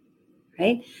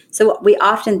 Right? So we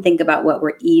often think about what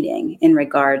we're eating in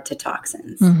regard to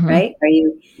toxins, right?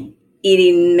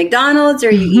 eating McDonald's or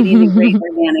are you eating a great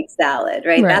organic salad,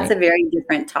 right? Right. That's a very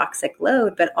different toxic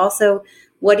load. But also,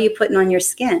 what are you putting on your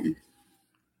skin?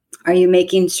 Are you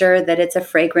making sure that it's a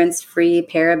fragrance-free,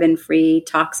 paraben-free,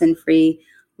 toxin-free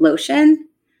lotion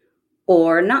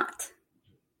or not?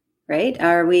 Right?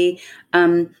 Are we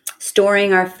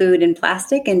storing our food in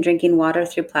plastic and drinking water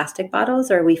through plastic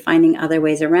bottles? Or are we finding other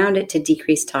ways around it to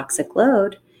decrease toxic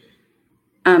load?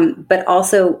 But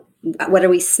also, what are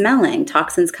we smelling?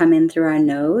 Toxins come in through our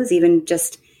nose, even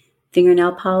just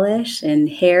fingernail polish and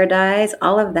hair dyes,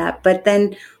 all of that. But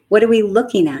then what are we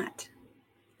looking at?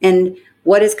 And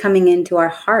what is coming into our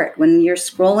heart when you're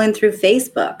scrolling through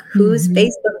Facebook? Whose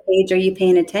Facebook page are you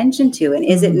paying attention to? And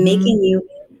is it making you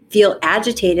feel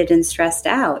agitated and stressed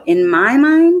out? In my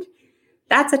mind,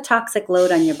 that's a toxic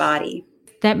load on your body.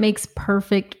 That makes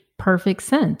perfect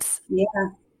sense. Yeah.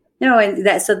 No, and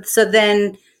that so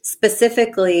then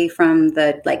specifically from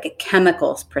the like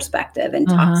chemicals perspective and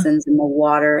toxins in the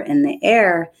water and the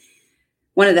air,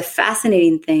 one of the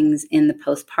fascinating things in the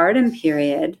postpartum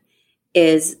period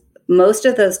is most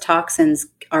of those toxins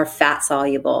are fat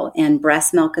soluble, and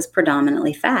breast milk is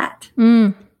predominantly fat.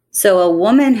 So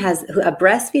a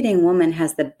breastfeeding woman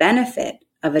has the benefit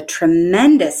of a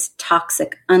tremendous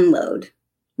toxic unload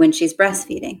when she's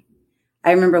breastfeeding.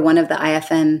 I remember one of the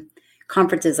IFM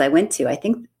conferences I went to, I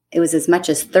think it was as much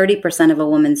as 30% of a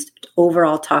woman's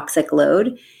overall toxic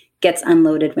load gets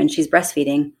unloaded when she's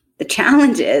breastfeeding. The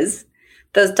challenge is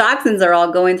those toxins are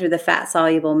all going through the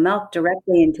fat-soluble milk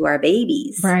directly into our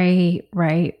babies. Right.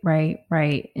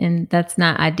 And that's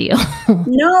not ideal.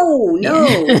 No.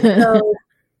 So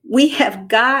we have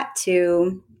got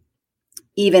to,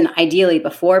 even ideally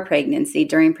before pregnancy,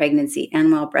 during pregnancy,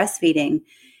 and while breastfeeding,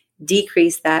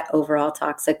 decrease that overall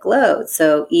toxic load.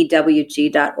 So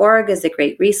ewg.org is a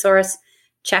great resource.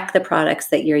 Check the products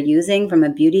that you're using from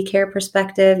a beauty care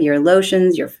perspective, your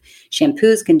lotions, your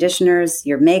shampoos, conditioners,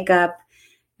 your makeup.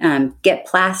 Get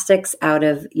plastics out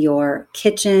of your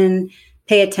kitchen.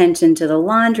 Pay attention to the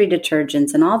laundry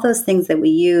detergents and all those things that we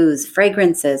use,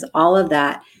 fragrances, all of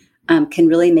that can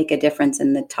really make a difference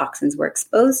in the toxins we're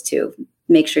exposed to.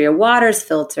 Make sure your water's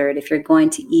filtered. If you're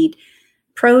going to eat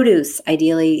produce,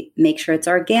 ideally make sure it's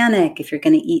organic. If you're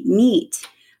going to eat meat,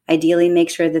 ideally make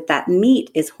sure that that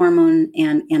meat is hormone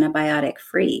and antibiotic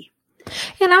free.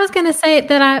 And I was going to say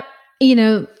that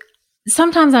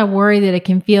sometimes I worry that it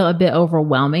can feel a bit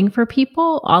overwhelming for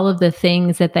people, all of the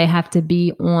things that they have to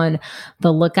be on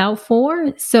the lookout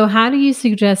for. So how do you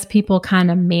suggest people kind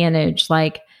of manage,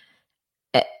 like,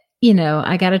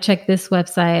 I got to check this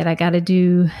website, I got to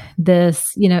do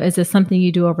this, is this something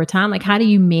you do over time? Like, how do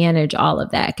you manage all of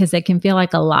that? Because it can feel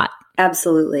like a lot.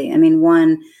 Absolutely. I mean,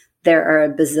 there are a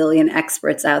bazillion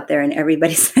experts out there and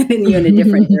everybody's sending you in a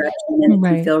different direction, and it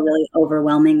can feel really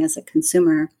overwhelming as a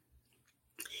consumer.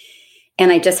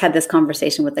 And I just had this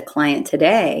conversation with a client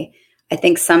today. I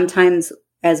think sometimes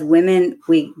as women,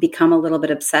 we become a little bit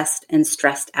obsessed and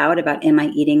stressed out about, am I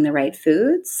eating the right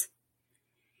foods?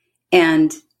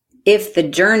 And if the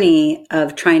journey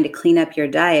of trying to clean up your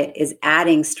diet is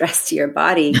adding stress to your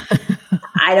body,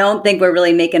 I don't think we're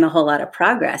really making a whole lot of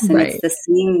progress. And it's the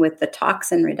same with the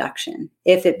toxin reduction.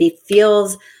 If it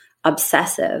feels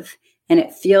obsessive and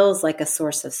it feels like a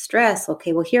source of stress,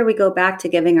 okay, well, here we go back to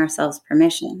giving ourselves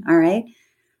permission. All right.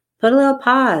 Put a little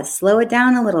pause, slow it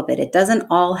down a little bit. It doesn't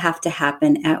all have to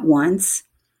happen at once.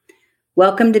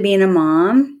 Welcome to being a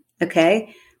mom.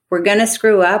 Okay. We're going to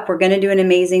screw up. We're going to do an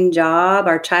amazing job.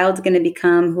 Our child's going to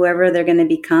become whoever they're going to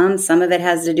become. Some of it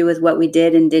has to do with what we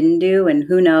did and didn't do, and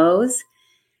who knows.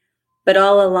 But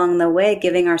all along the way,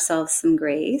 giving ourselves some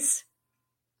grace,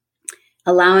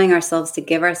 allowing ourselves to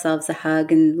give ourselves a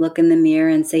hug and look in the mirror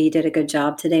and say, you did a good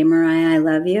job today, Maraya. I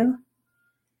love you.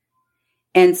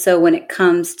 And so when it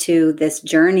comes to this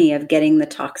journey of getting the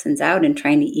toxins out and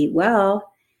trying to eat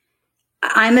well,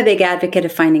 I'm a big advocate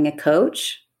of finding a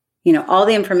coach. All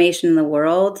the information in the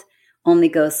world only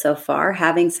goes so far.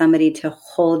 Having somebody to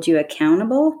hold you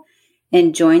accountable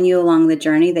and join you along the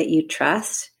journey that you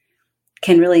trust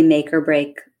can really make or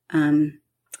break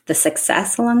the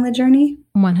success along the journey.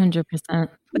 100%.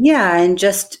 Yeah. And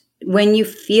just when you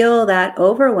feel that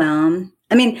overwhelm,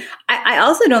 I mean, I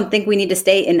also don't think we need to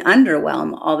stay in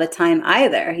underwhelm all the time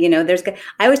either. I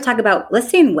always talk about, let's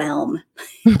stay in whelm.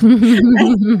 I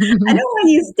don't want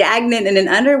you stagnant in an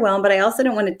underwhelm, but I also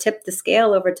don't want to tip the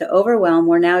scale over to overwhelm,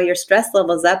 where now your stress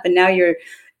level's up and now your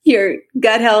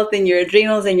gut health and your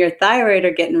adrenals and your thyroid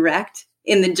are getting wrecked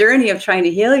in the journey of trying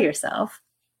to heal yourself.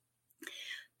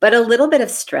 But a little bit of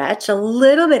stretch, a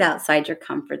little bit outside your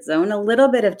comfort zone, a little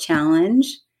bit of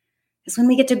challenge is when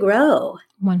we get to grow.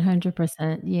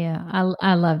 100%. Yeah.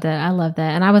 I love that. I love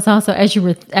that. And I was also, as you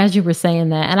were saying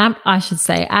that, and I should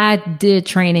say, I did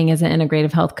training as an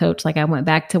integrative health coach. Like I went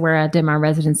back to where I did my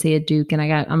residency at Duke and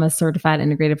I'm a certified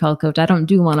integrative health coach. I don't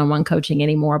do one-on-one coaching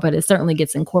anymore, but it certainly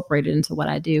gets incorporated into what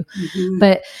I do. Mm-hmm.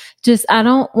 But just, I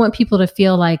don't want people to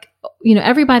feel like,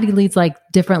 everybody leads like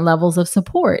different levels of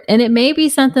support. And it may be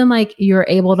something like you're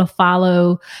able to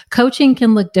follow. Coaching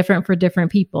can look different for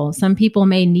different people. Some people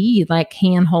may need like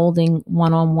hand holding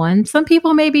one-on-one. Some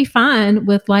people may be fine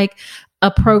with like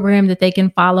a program that they can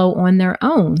follow on their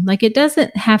own. Like it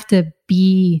doesn't have to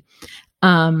be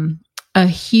a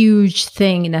huge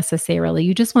thing necessarily.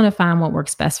 You just want to find what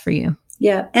works best for you.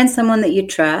 Yeah. And someone that you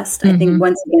trust. Mm-hmm. I think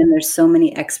once again, there's so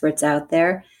many experts out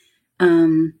there.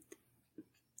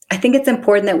 I think it's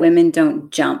important that women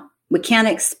don't jump. We can't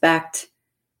expect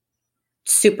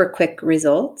super quick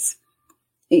results.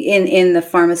 In the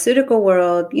pharmaceutical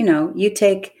world, you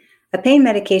take a pain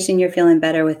medication, you're feeling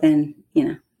better within,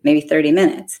 maybe 30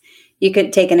 minutes. You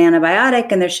could take an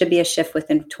antibiotic and there should be a shift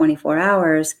within 24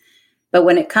 hours. But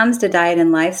when it comes to diet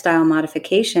and lifestyle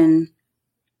modification,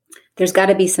 there's got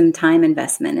to be some time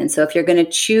investment. And so if you're going to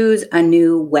choose a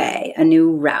new way, a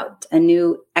new route, a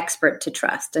new expert to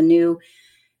trust, a new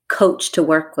coach to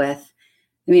work with,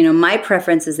 my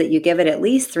preference is that you give it at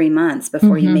least 3 months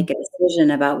before mm-hmm. you make a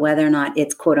decision about whether or not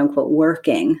it's quote unquote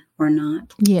working or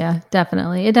not. Yeah,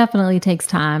 definitely. It definitely takes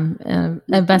time,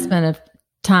 mm-hmm. investment of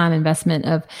time, investment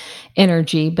of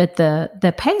energy, but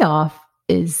the payoff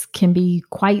can be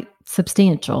quite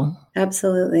substantial.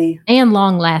 Absolutely. And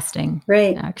long lasting.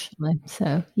 Right. Actually.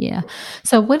 So, yeah.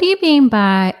 So what do you mean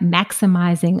by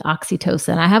maximizing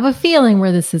oxytocin? I have a feeling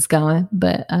where this is going,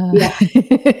 but yeah.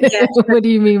 What do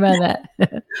you mean by that?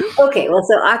 Okay. Well,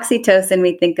 so oxytocin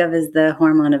we think of as the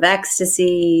hormone of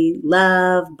ecstasy,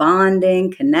 love,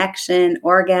 bonding, connection,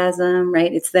 orgasm,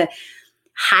 right? It's the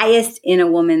highest in a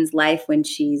woman's life when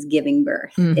she's giving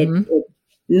birth. Mm-hmm. It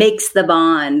makes the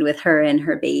bond with her and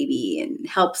her baby and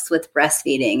helps with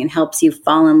breastfeeding and helps you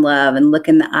fall in love and look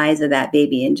in the eyes of that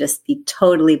baby and just be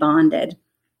totally bonded.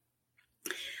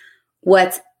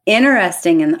 What's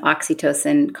interesting in the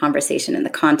oxytocin conversation in the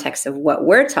context of what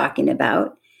we're talking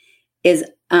about is,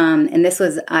 and this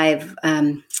was,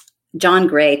 John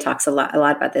Gray talks a lot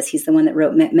about this. He's the one that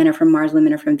wrote Men Are From Mars,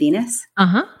 Women Are From Venus.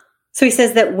 Uh-huh. So he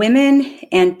says that women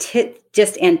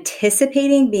just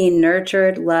anticipating being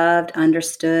nurtured, loved,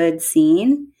 understood,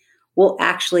 seen will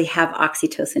actually have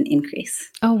oxytocin increase.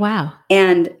 Oh, wow.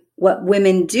 And what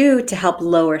women do to help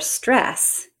lower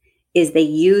stress is they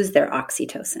use their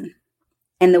oxytocin.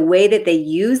 And the way that they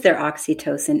use their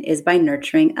oxytocin is by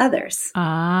nurturing others.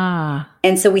 Ah.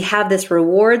 And so we have this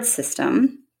reward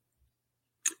system.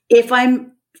 If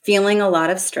I'm feeling a lot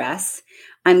of stress,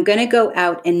 I'm going to go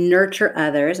out and nurture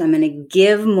others. I'm going to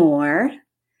give more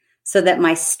so that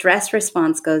my stress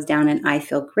response goes down and I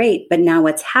feel great. But now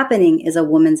what's happening is a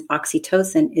woman's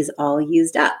oxytocin is all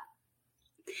used up.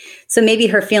 So maybe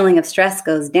her feeling of stress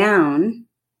goes down,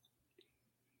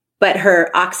 but her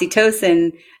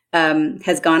oxytocin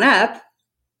has gone up.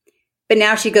 But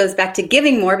now she goes back to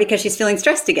giving more because she's feeling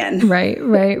stressed again. Right.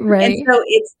 And so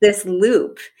it's this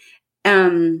loop.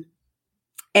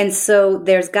 And so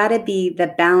there's got to be the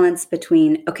balance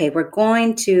between, okay, we're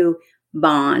going to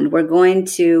bond. We're going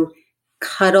to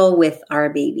cuddle with our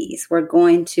babies. We're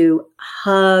going to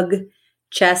hug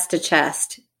chest to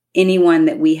chest anyone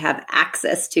that we have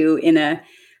access to in a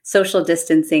social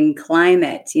distancing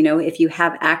climate. If you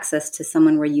have access to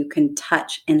someone where you can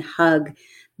touch and hug,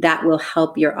 that will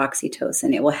help your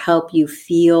oxytocin. It will help you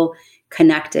feel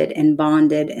connected and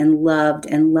bonded and loved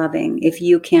and loving. If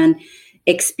you can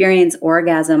experience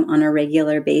orgasm on a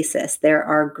regular basis, there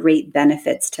are great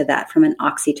benefits to that from an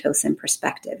oxytocin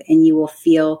perspective. And you will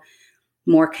feel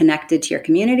more connected to your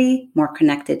community, more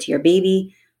connected to your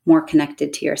baby, more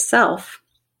connected to yourself.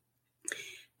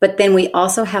 But then we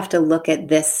also have to look at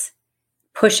this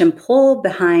push and pull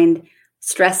behind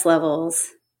stress levels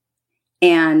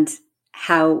and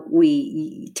how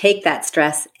we take that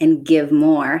stress and give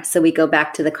more. So we go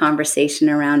back to the conversation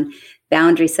around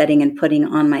boundary setting and putting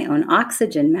on my own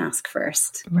oxygen mask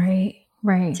first. Right.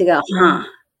 To go,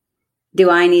 do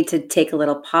I need to take a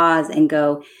little pause and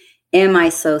go, am I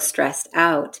so stressed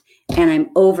out? And I'm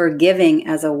over giving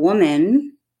as a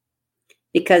woman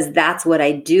because that's what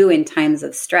I do in times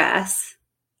of stress.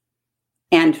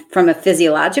 And from a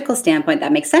physiological standpoint,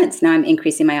 that makes sense. Now I'm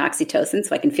increasing my oxytocin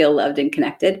so I can feel loved and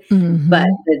connected. Mm-hmm. But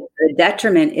the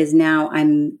detriment is now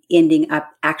I'm ending up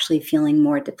actually feeling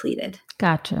more depleted.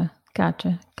 Gotcha.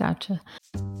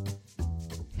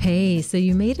 Hey, so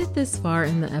you made it this far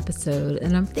in the episode,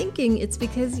 and I'm thinking it's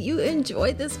because you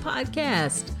enjoyed this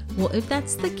podcast. Well, if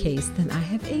that's the case, then I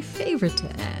have a favor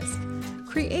to ask.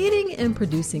 Creating and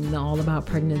producing the All About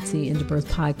Pregnancy and Birth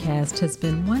podcast has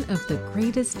been one of the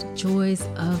greatest joys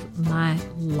of my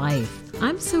life.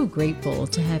 I'm so grateful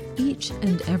to have each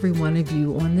and every one of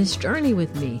you on this journey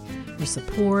with me. Your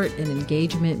support and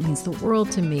engagement means the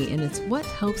world to me, and it's what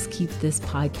helps keep this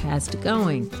podcast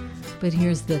going. But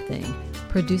here's the thing.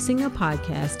 Producing a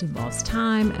podcast involves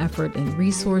time, effort, and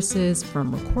resources,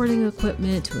 from recording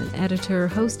equipment to an editor,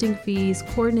 hosting fees,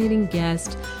 coordinating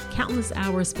guests, countless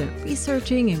hours spent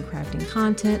researching and crafting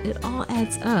content. It all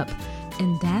adds up.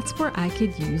 And that's where I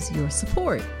could use your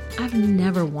support. I've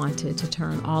never wanted to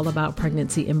turn All About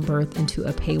Pregnancy and Birth into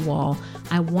a paywall.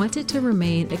 I want it to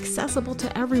remain accessible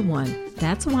to everyone.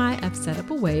 That's why I've set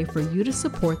up a way for you to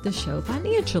support the show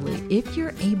financially if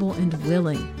you're able and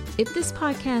willing. If this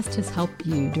podcast has helped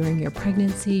you during your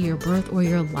pregnancy, your birth, or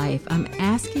your life, I'm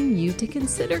asking you to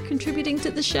consider contributing to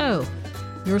the show.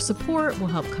 Your support will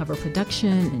help cover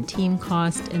production and team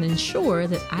costs and ensure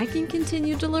that I can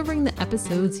continue delivering the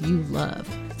episodes you love.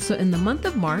 So in the month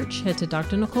of March, head to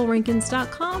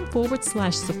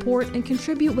drnicolerankins.com/support and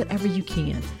contribute whatever you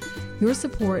can. Your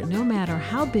support, no matter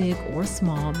how big or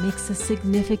small, makes a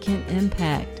significant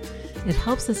impact. It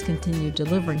helps us continue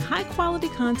delivering high-quality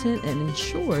content and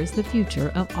ensures the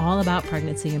future of All About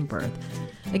Pregnancy and Birth.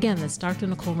 Again, that's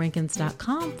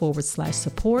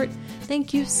drnicolerankins.com/support.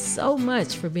 Thank you so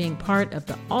much for being part of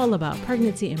the All About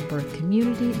Pregnancy and Birth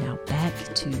community. Now back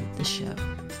to the show.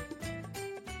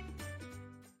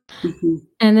 Mm-hmm.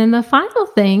 And then the final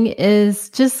thing is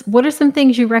just, what are some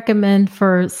things you recommend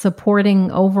for supporting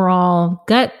overall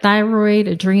gut, thyroid,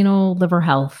 adrenal, liver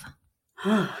health?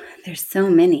 Oh, there's so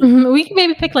many. Mm-hmm. We can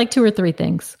maybe pick like 2 or 3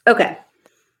 things. Okay.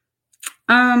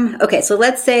 So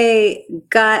let's say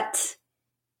gut.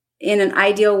 In an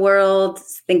ideal world,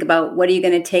 think about, what are you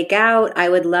going to take out? I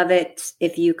would love it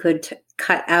if you could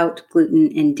cut out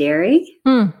gluten and dairy.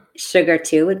 Sugar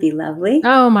too would be lovely.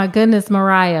 Oh my goodness,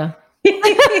 Maraya.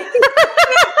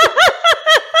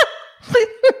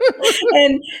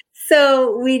 And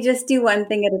so we just do one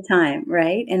thing at a time,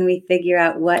 right? And we figure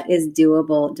out what is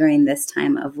doable during this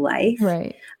time of life.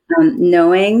 Right.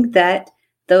 Knowing that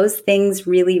those things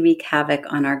really wreak havoc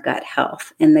on our gut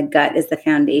health. And the gut is the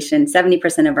foundation.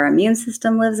 70% of our immune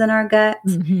system lives in our gut.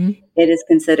 Mm-hmm. It is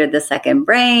considered the second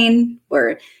brain.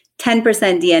 We're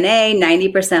 10% DNA,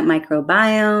 90%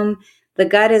 microbiome. The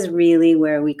gut is really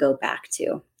where we go back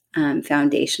to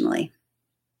foundationally.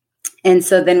 And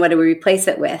so then what do we replace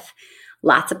it with?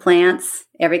 Lots of plants,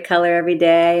 every color, every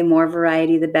day, more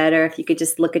variety, the better. If you could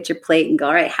just look at your plate and go,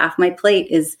 all right, half my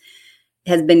plate has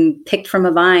been picked from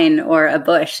a vine or a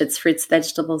bush. It's fruits,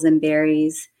 vegetables, and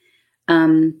berries.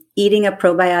 Eating a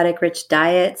probiotic-rich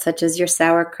diet, such as your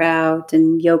sauerkraut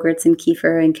and yogurts and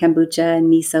kefir and kombucha and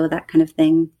miso, that kind of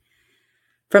thing.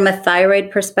 From a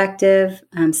thyroid perspective,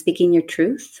 speaking your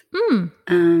truth.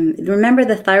 Remember,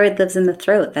 the thyroid lives in the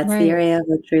throat. That's right. The area of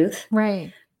the truth.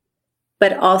 Right.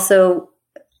 But also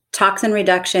toxin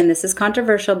reduction. This is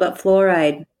controversial, but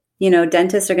fluoride.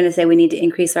 Dentists are going to say we need to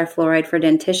increase our fluoride for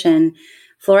dentition.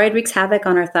 Fluoride wreaks havoc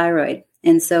on our thyroid.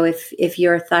 And so if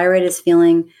your thyroid is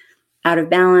feeling out of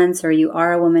balance, or you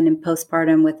are a woman in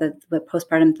postpartum with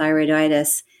postpartum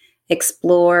thyroiditis,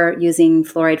 explore using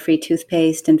fluoride-free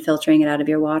toothpaste and filtering it out of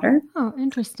your water. Oh,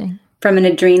 interesting. From an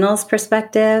adrenals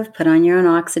perspective, put on your own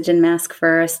oxygen mask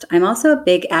first. I'm also a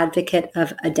big advocate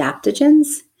of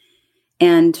adaptogens,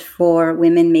 and for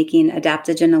women making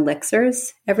adaptogen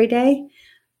elixirs every day.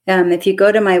 If you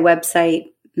go to my website,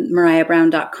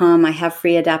 marayabrown.com, I have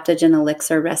free adaptogen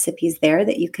elixir recipes there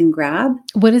that you can grab.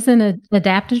 What is an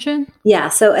adaptogen? Yeah,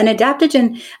 so an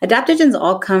adaptogens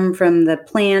all come from the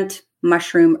plant,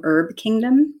 mushroom, herb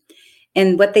kingdom.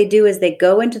 And what they do is they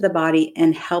go into the body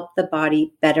and help the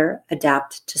body better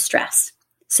adapt to stress.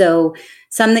 So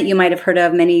some that you might have heard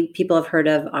of, many people have heard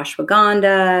of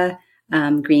ashwagandha,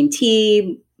 green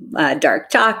tea,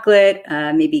 dark chocolate,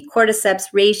 maybe cordyceps,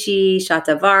 reishi,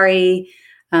 shatavari.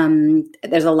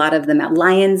 There's a lot of them at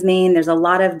lion's mane. There's a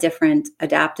lot of different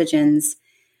adaptogens.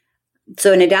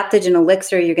 So an adaptogen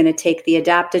elixir, you're going to take the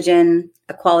adaptogen,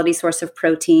 a quality source of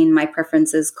protein. My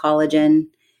preference is collagen,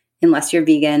 unless you're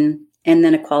vegan. And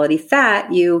then a quality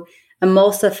fat, you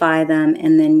emulsify them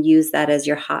and then use that as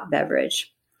your hot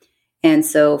beverage. And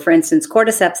so, for instance,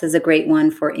 cordyceps is a great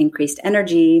one for increased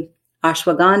energy.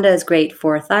 Ashwagandha is great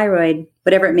for thyroid,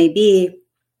 whatever it may be.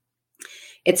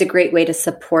 It's a great way to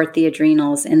support the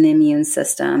adrenals and the immune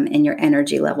system and your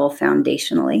energy level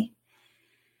foundationally.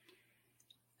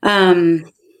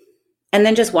 And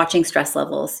then just watching stress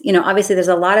levels. Obviously there's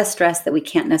a lot of stress that we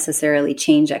can't necessarily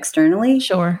change externally,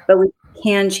 Sure. but we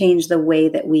can change the way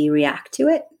that we react to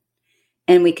it.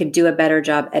 And we could do a better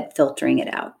job at filtering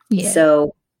it out. Yeah.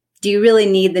 So do you really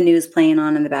need the news playing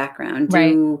on in the background?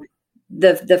 Do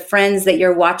the friends that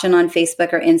you're watching on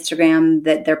Facebook or Instagram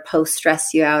that their posts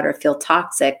stress you out or feel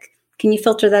toxic, can you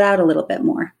filter that out a little bit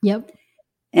more? Yep.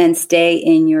 And stay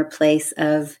in your place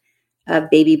of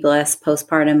baby bliss,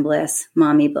 postpartum bliss,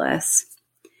 mommy bliss.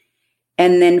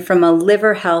 And then from a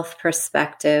liver health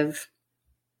perspective,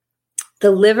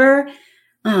 the liver,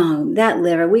 that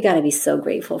liver, we got to be so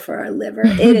grateful for our liver.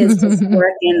 It is just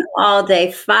working all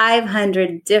day,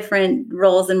 500 different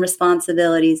roles and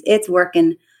responsibilities. It's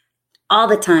working all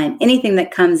the time. Anything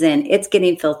that comes in, it's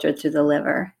getting filtered through the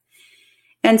liver.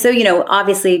 And so,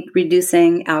 obviously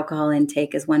reducing alcohol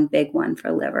intake is one big one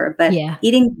for liver, but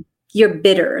eating your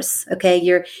bitters, okay,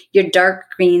 your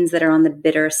dark greens that are on the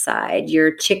bitter side,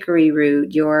 your chicory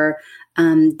root, your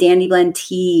dandy blend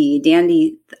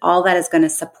tea, all that is going to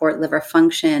support liver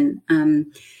function.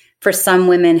 For some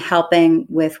women, helping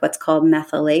with what's called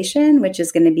methylation, which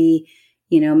is going to be,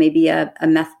 maybe a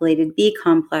methylated B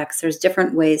complex. There's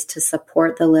different ways to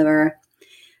support the liver.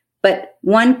 But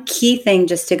one key thing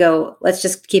just to go, let's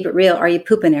just keep it real. Are you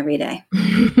pooping every day?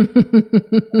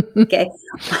 Okay.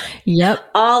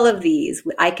 Yep. All of these,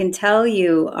 I can tell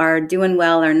you, are doing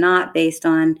well or not based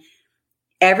on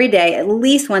every day, at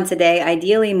least once a day,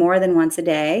 ideally more than once a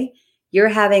day, you're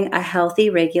having a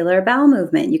healthy, regular bowel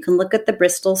movement. You can look at the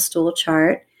Bristol stool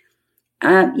chart.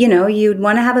 You'd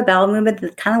want to have a bowel movement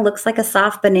that kind of looks like a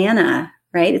soft banana,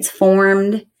 right? It's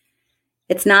formed.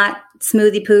 It's not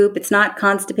smoothie poop. It's not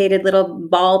constipated little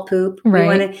ball poop.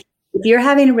 Right. If you're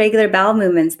having regular bowel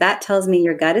movements, that tells me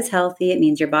your gut is healthy. It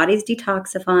means your body's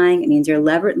detoxifying. It means your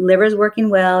liver's working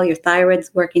well. Your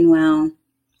thyroid's working well.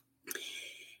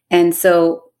 And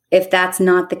so if that's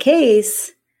not the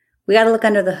case, we got to look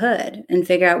under the hood and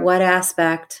figure out what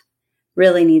aspect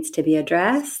really needs to be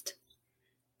addressed.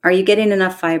 Are you getting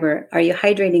enough fiber? Are you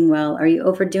hydrating well? Are you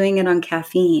overdoing it on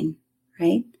caffeine?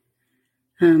 Right?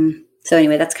 So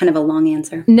anyway, that's kind of a long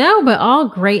answer. No, but all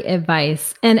great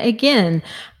advice. And again,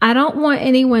 I don't want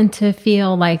anyone to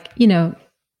feel like,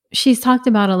 she's talked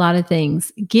about a lot of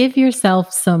things. Give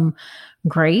yourself some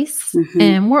grace. Mm-hmm.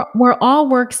 And we're all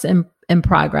works in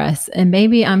progress. And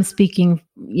maybe I'm speaking,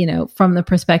 from the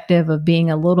perspective of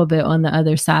being a little bit on the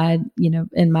other side,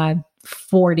 in my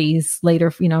 40s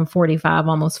later, I'm 45,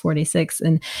 almost 46,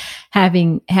 and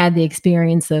having had the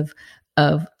experience of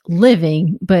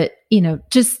living, but,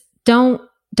 just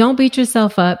don't beat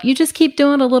yourself up. You just keep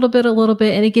doing a little bit,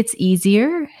 and it gets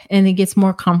easier and it gets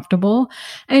more comfortable,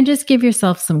 and just give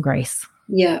yourself some grace.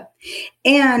 Yeah.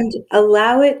 And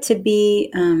allow it to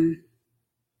be,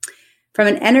 from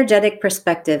an energetic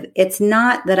perspective, it's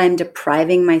not that I'm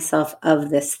depriving myself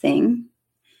of this thing.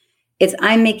 It's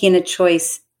I'm making a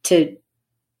choice to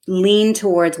lean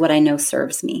towards what I know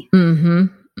serves me. Mm-hmm.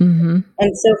 Mm-hmm.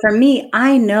 And so for me,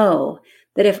 I know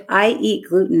that if I eat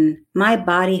gluten, my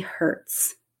body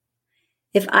hurts.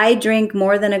 If I drink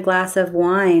more than a glass of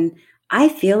wine, I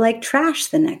feel like trash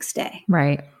the next day.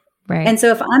 Right. Right. And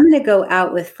so if I'm going to go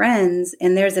out with friends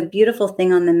and there's a beautiful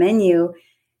thing on the menu,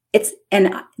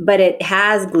 but it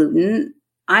has gluten,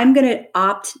 I'm going to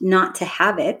opt not to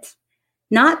have it,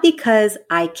 not because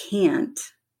I can't,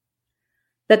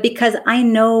 but because I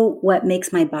know what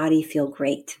makes my body feel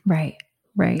great. Right.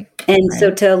 Right. And so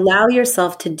to allow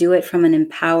yourself to do it from an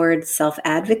empowered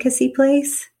self-advocacy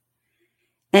place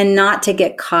and not to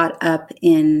get caught up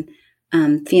in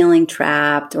feeling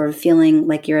trapped or feeling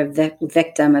like you're a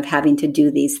victim of having to do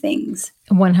these things.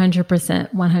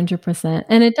 100%, 100%.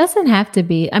 And it doesn't have to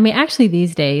be, actually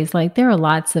these days, like there are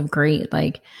lots of great,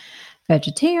 like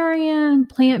vegetarian,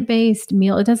 plant-based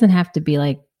meal. It doesn't have to be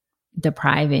like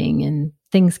depriving, and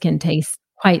things can taste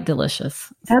quite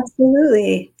delicious.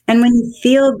 Absolutely. And when you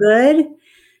feel good,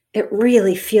 it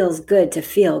really feels good to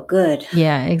feel good.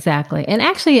 Yeah, exactly. And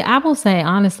actually, I will say,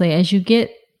 honestly,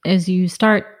 as you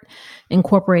start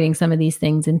incorporating some of these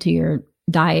things into your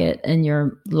diet and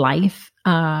your life,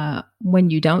 when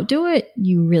you don't do it,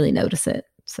 you really notice it.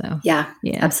 So yeah,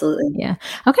 absolutely. Yeah.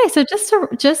 Okay. So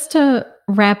just to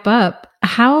wrap up,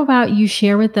 how about you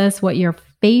share with us what your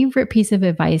favorite piece of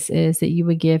advice is that you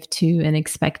would give to an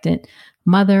expectant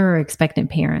mother or expectant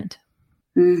parent?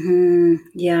 Mm-hmm.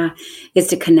 Yeah. Is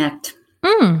to connect.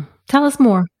 Tell us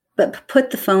more. But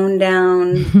put the phone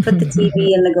down, put the TV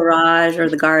in the garage or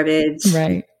the garbage.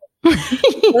 Right. Look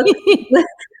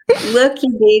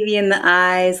your baby in the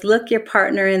eyes, look your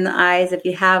partner in the eyes. If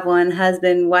you have one,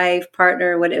 husband, wife,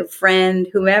 partner, whatever, friend,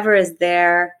 whomever is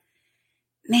there,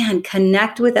 man,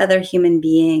 connect with other human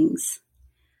beings.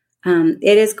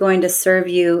 It is going to serve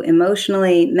you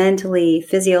emotionally, mentally,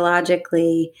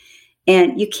 physiologically.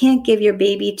 And you can't give your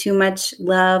baby too much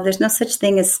love. There's no such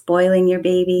thing as spoiling your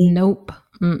baby. Nope.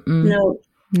 No.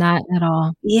 Not at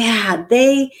all. Yeah,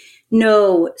 they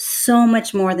know so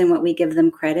much more than what we give them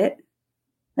credit.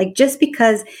 Like, just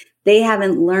because they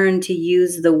haven't learned to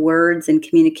use the words and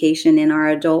communication in our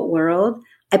adult world,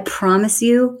 I promise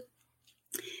you,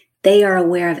 they are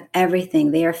aware of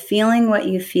everything. They are feeling what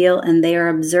you feel, and they are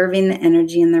observing the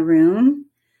energy in the room.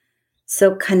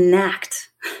 So connect.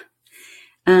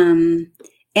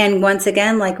 And once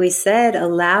again, like we said,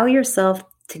 allow yourself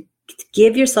to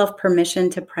give yourself permission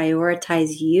to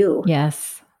prioritize you.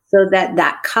 Yes. So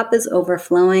that cup is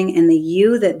overflowing, and the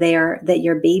you that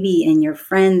your baby and your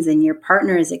friends and your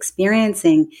partner is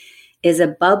experiencing is a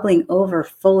bubbling over,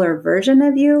 fuller version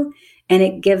of you. And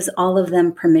it gives all of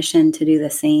them permission to do the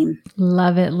same.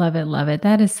 Love it, love it, love it.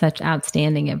 That is such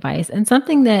outstanding advice, and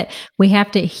something that we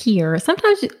have to hear.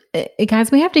 Sometimes,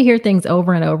 guys, we have to hear things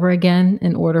over and over again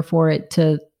in order for it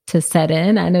to set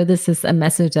in. I know this is a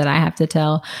message that I have to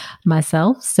tell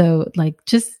myself. So like,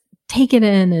 just take it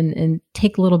in and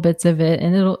take little bits of it,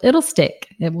 and it'll stick.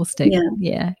 It will stick.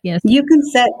 Yeah. Yes. You can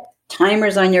set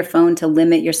timers on your phone to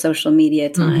limit your social media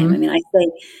time. Mm-hmm. I mean, I say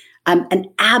an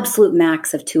absolute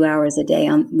max of 2 hours a day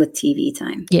with TV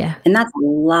time. Yeah. And that's a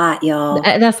lot, y'all.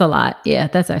 That's a lot. Yeah,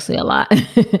 that's actually a lot.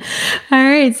 All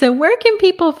right. So where can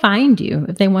people find you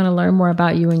if they want to learn more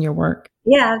about you and your work?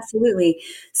 Yeah, absolutely.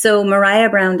 So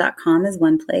marayabrown.com is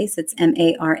one place. It's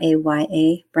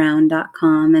MARAYA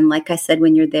Brown.com. And like I said,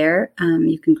 when you're there,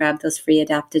 you can grab those free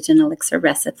adaptogen elixir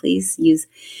recipes,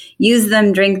 use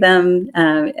them, drink them,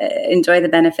 enjoy the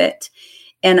benefit.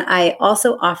 And I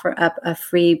also offer up a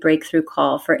free breakthrough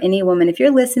call for any woman. If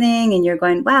you're listening and you're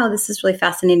going, wow, this is really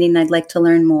fascinating, I'd like to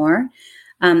learn more.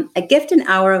 I gift an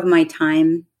hour of my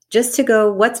time just to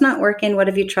go, what's not working? What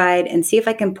have you tried? And see if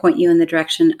I can point you in the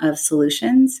direction of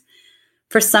solutions.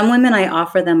 For some women, I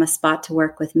offer them a spot to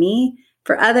work with me.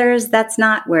 For others, that's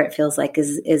not where it feels like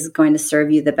is going to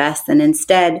serve you the best. And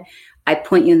instead, I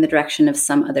point you in the direction of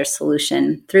some other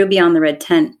solution. Through Beyond the Red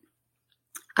Tent,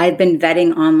 I've been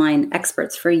vetting online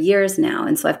experts for years now.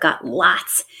 And so I've got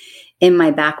lots in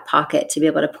my back pocket to be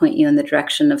able to point you in the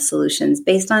direction of solutions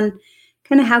based on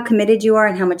kind of how committed you are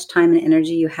and how much time and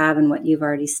energy you have and what you've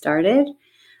already started.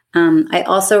 I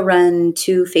also run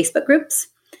 2 Facebook groups.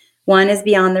 One is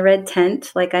Beyond the Red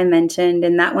Tent, like I mentioned.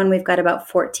 And that one, we've got about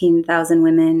 14,000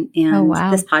 women. And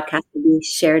This podcast will be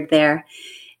shared there.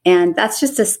 And that's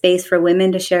just a space for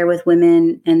women to share with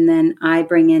women. And then I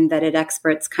bring in vetted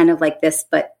experts kind of like this,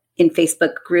 but in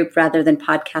Facebook group rather than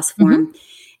podcast form,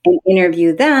 and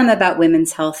interview them about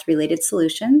women's health related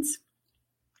solutions.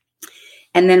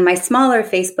 And then my smaller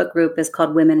Facebook group is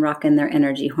called Women Rockin' Their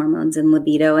Energy, Hormones, and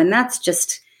Libido. And that's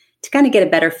just to kind of get a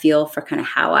better feel for kind of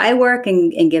how I work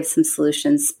and give some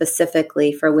solutions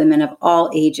specifically for women of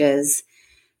all ages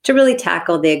to really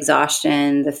tackle the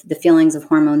exhaustion, the feelings of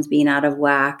hormones being out of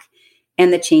whack,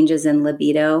 and the changes in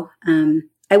libido.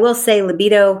 I will say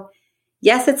libido,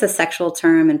 yes, it's a sexual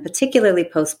term, and particularly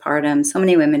postpartum. So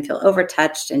many women feel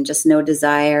overtouched and just no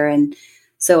desire. And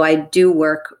so I do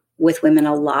work with women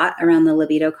a lot around the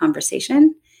libido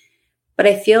conversation. But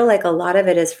I feel like a lot of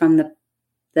it is from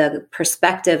the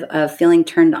perspective of feeling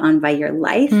turned on by your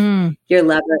life, your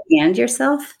lover, and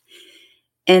yourself.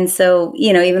 And so,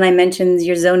 even I mentioned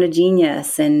your zone of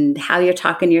genius and how you're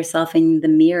talking to yourself in the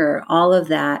mirror. All of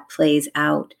that plays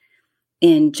out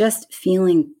in just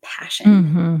feeling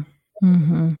passion.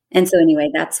 And so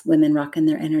anyway, that's Women Rockin'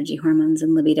 Their Energy, Hormones,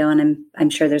 and Libido. And I'm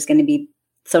sure there's going to be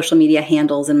social media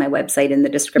handles in my website in the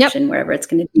description, wherever it's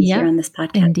going to be here on this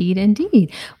podcast.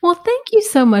 Indeed. Well, thank you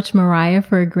so much, Maraya,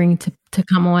 for agreeing to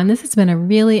come on. This has been a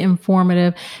really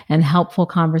informative and helpful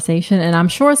conversation. And I'm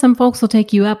sure some folks will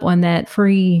take you up on that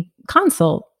free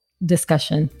consult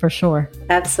discussion for sure.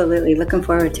 Absolutely. Looking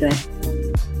forward to it.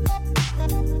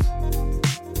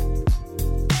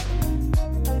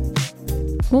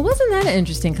 Well, wasn't that an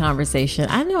interesting conversation?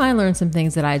 I know I learned some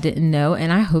things that I didn't know,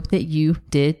 and I hope that you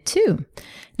did too.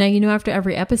 Now, after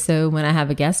every episode, when I have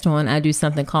a guest on, I do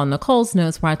something called Nicole's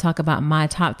Notes, where I talk about my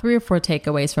top 3 or 4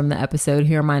 takeaways from the episode.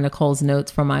 Here are my Nicole's Notes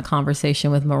from my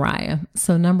conversation with Maraya.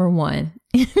 So number 1,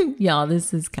 y'all,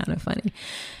 this is kind of funny.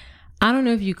 I don't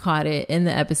know if you caught it in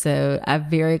the episode. I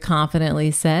very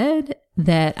confidently said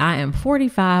that I am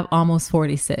 45, almost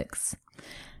 46.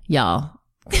 Y'all.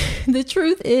 The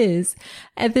truth is,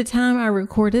 at the time I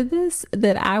recorded this,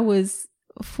 that I was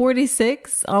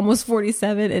 46, almost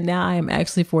 47, and now I am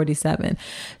actually 47.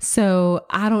 So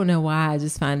I don't know why. I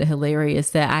just find it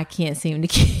hilarious that I can't seem to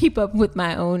keep up with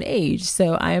my own age.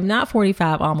 So I am not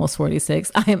 45, almost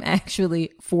 46. I am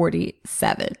actually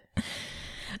 47.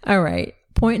 All right.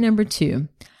 Point number 2.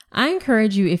 I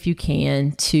encourage you, if you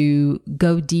can, to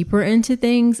go deeper into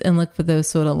things and look for those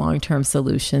sort of long-term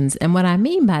solutions. And what I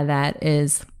mean by that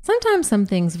is sometimes some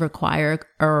things require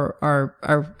or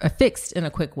are fixed in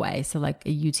a quick way. So like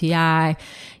a UTI,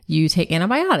 you take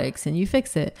antibiotics and you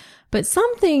fix it. But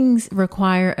some things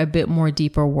require a bit more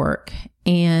deeper work.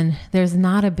 And there's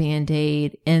not a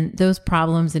Band-Aid. And those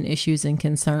problems and issues and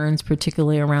concerns,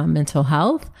 particularly around mental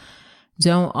health,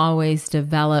 don't always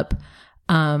develop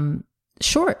in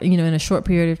a short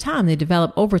period of time. They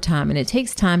develop over time, and it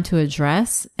takes time to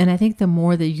address. And I think the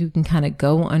more that you can kind of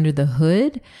go under the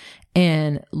hood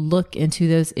and look into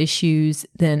those issues,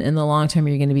 then in the long term,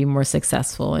 you're going to be more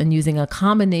successful in using a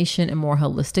combination and more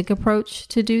holistic approach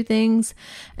to do things,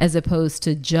 as opposed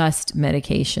to just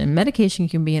medication. Medication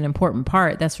can be an important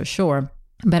part, that's for sure.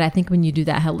 But I think when you do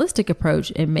that holistic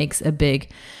approach, it makes a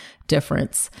big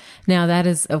difference. Now, that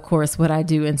is, of course, what I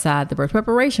do inside the birth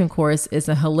preparation course is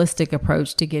a holistic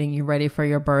approach to getting you ready for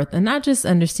your birth, and not just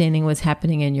understanding what's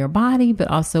happening in your body, but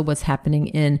also what's happening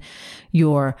in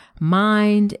your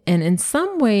mind. And in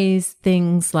some ways,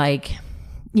 things like,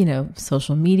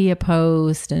 social media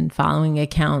posts and following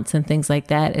accounts and things like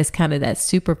that is kind of that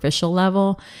superficial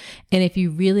level. And if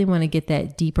you really want to get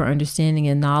that deeper understanding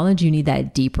and knowledge, you need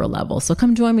that deeper level. So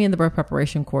come join me in the birth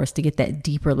preparation course to get that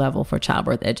deeper level for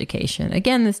childbirth education.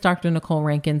 Again, this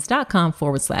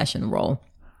drnicolerankins.com/enroll.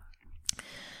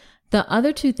 The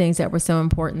other 2 things that were so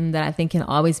important that I think can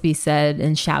always be said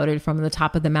and shouted from the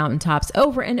top of the mountaintops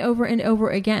over and over and over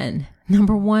again.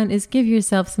 Number 1 is give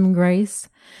yourself some grace.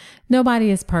 Nobody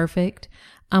is perfect.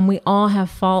 We all have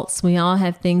faults. We all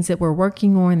have things that we're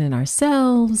working on in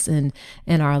ourselves and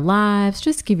in our lives.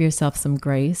 Just give yourself some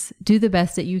grace. Do the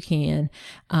best that you can.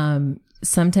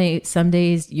 Some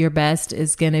days your best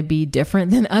is going to be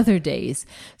different than other days.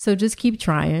 So just keep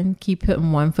trying, keep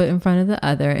putting one foot in front of the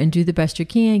other, and do the best you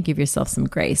can. Give yourself some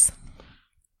grace.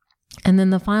 And then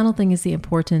the final thing is the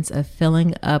importance of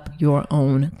filling up your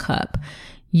own cup.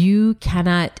 You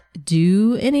cannot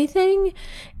do anything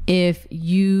if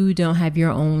you don't have your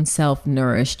own self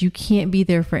nourished. You can't be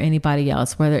there for anybody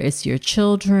else, whether it's your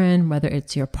children, whether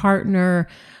it's your partner,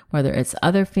 whether it's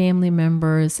other family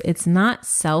members. It's not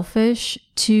selfish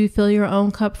to fill your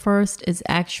own cup first. It's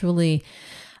actually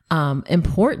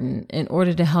important in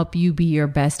order to help you be your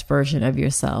best version of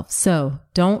yourself. So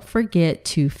don't forget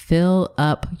to fill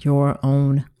up your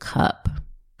own cup.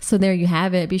 So there you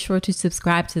have it. Be sure to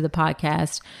subscribe to the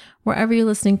podcast wherever you're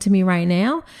listening to me right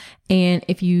now. And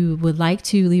if you would like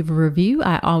to leave a review,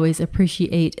 I always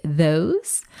appreciate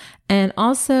those. And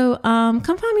also, come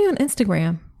find me on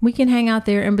Instagram. We can hang out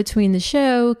there in between the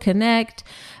show, connect.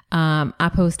 I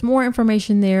post more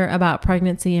information there about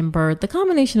pregnancy and birth. The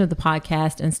combination of the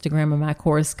podcast, Instagram, and my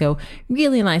course go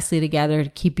really nicely together to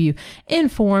keep you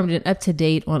informed and up to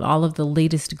date on all of the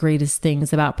latest, greatest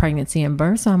things about pregnancy and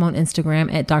birth. So I'm on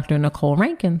Instagram at Dr. Nicole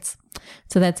Rankins.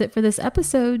 So that's it for this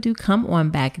episode. Do come on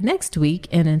back next week.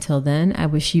 And until then, I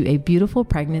wish you a beautiful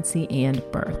pregnancy and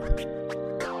birth.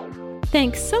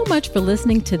 Thanks so much for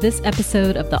listening to this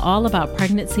episode of the All About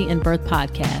Pregnancy and Birth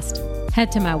podcast.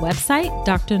 Head to my website,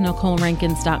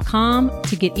 drnicolerankins.com,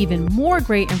 to get even more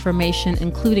great information,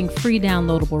 including free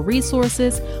downloadable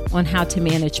resources on how to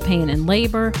manage pain and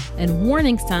labor and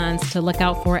warning signs to look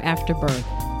out for after birth.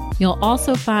 You'll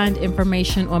also find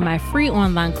information on my free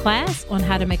online class on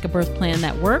how to make a birth plan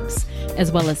that works,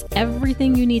 as well as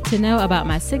everything you need to know about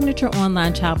my signature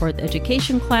online childbirth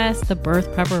education class, the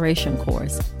Birth Preparation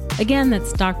Course. Again,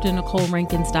 that's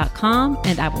drnicolerankins.com,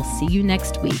 and I will see you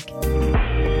next week.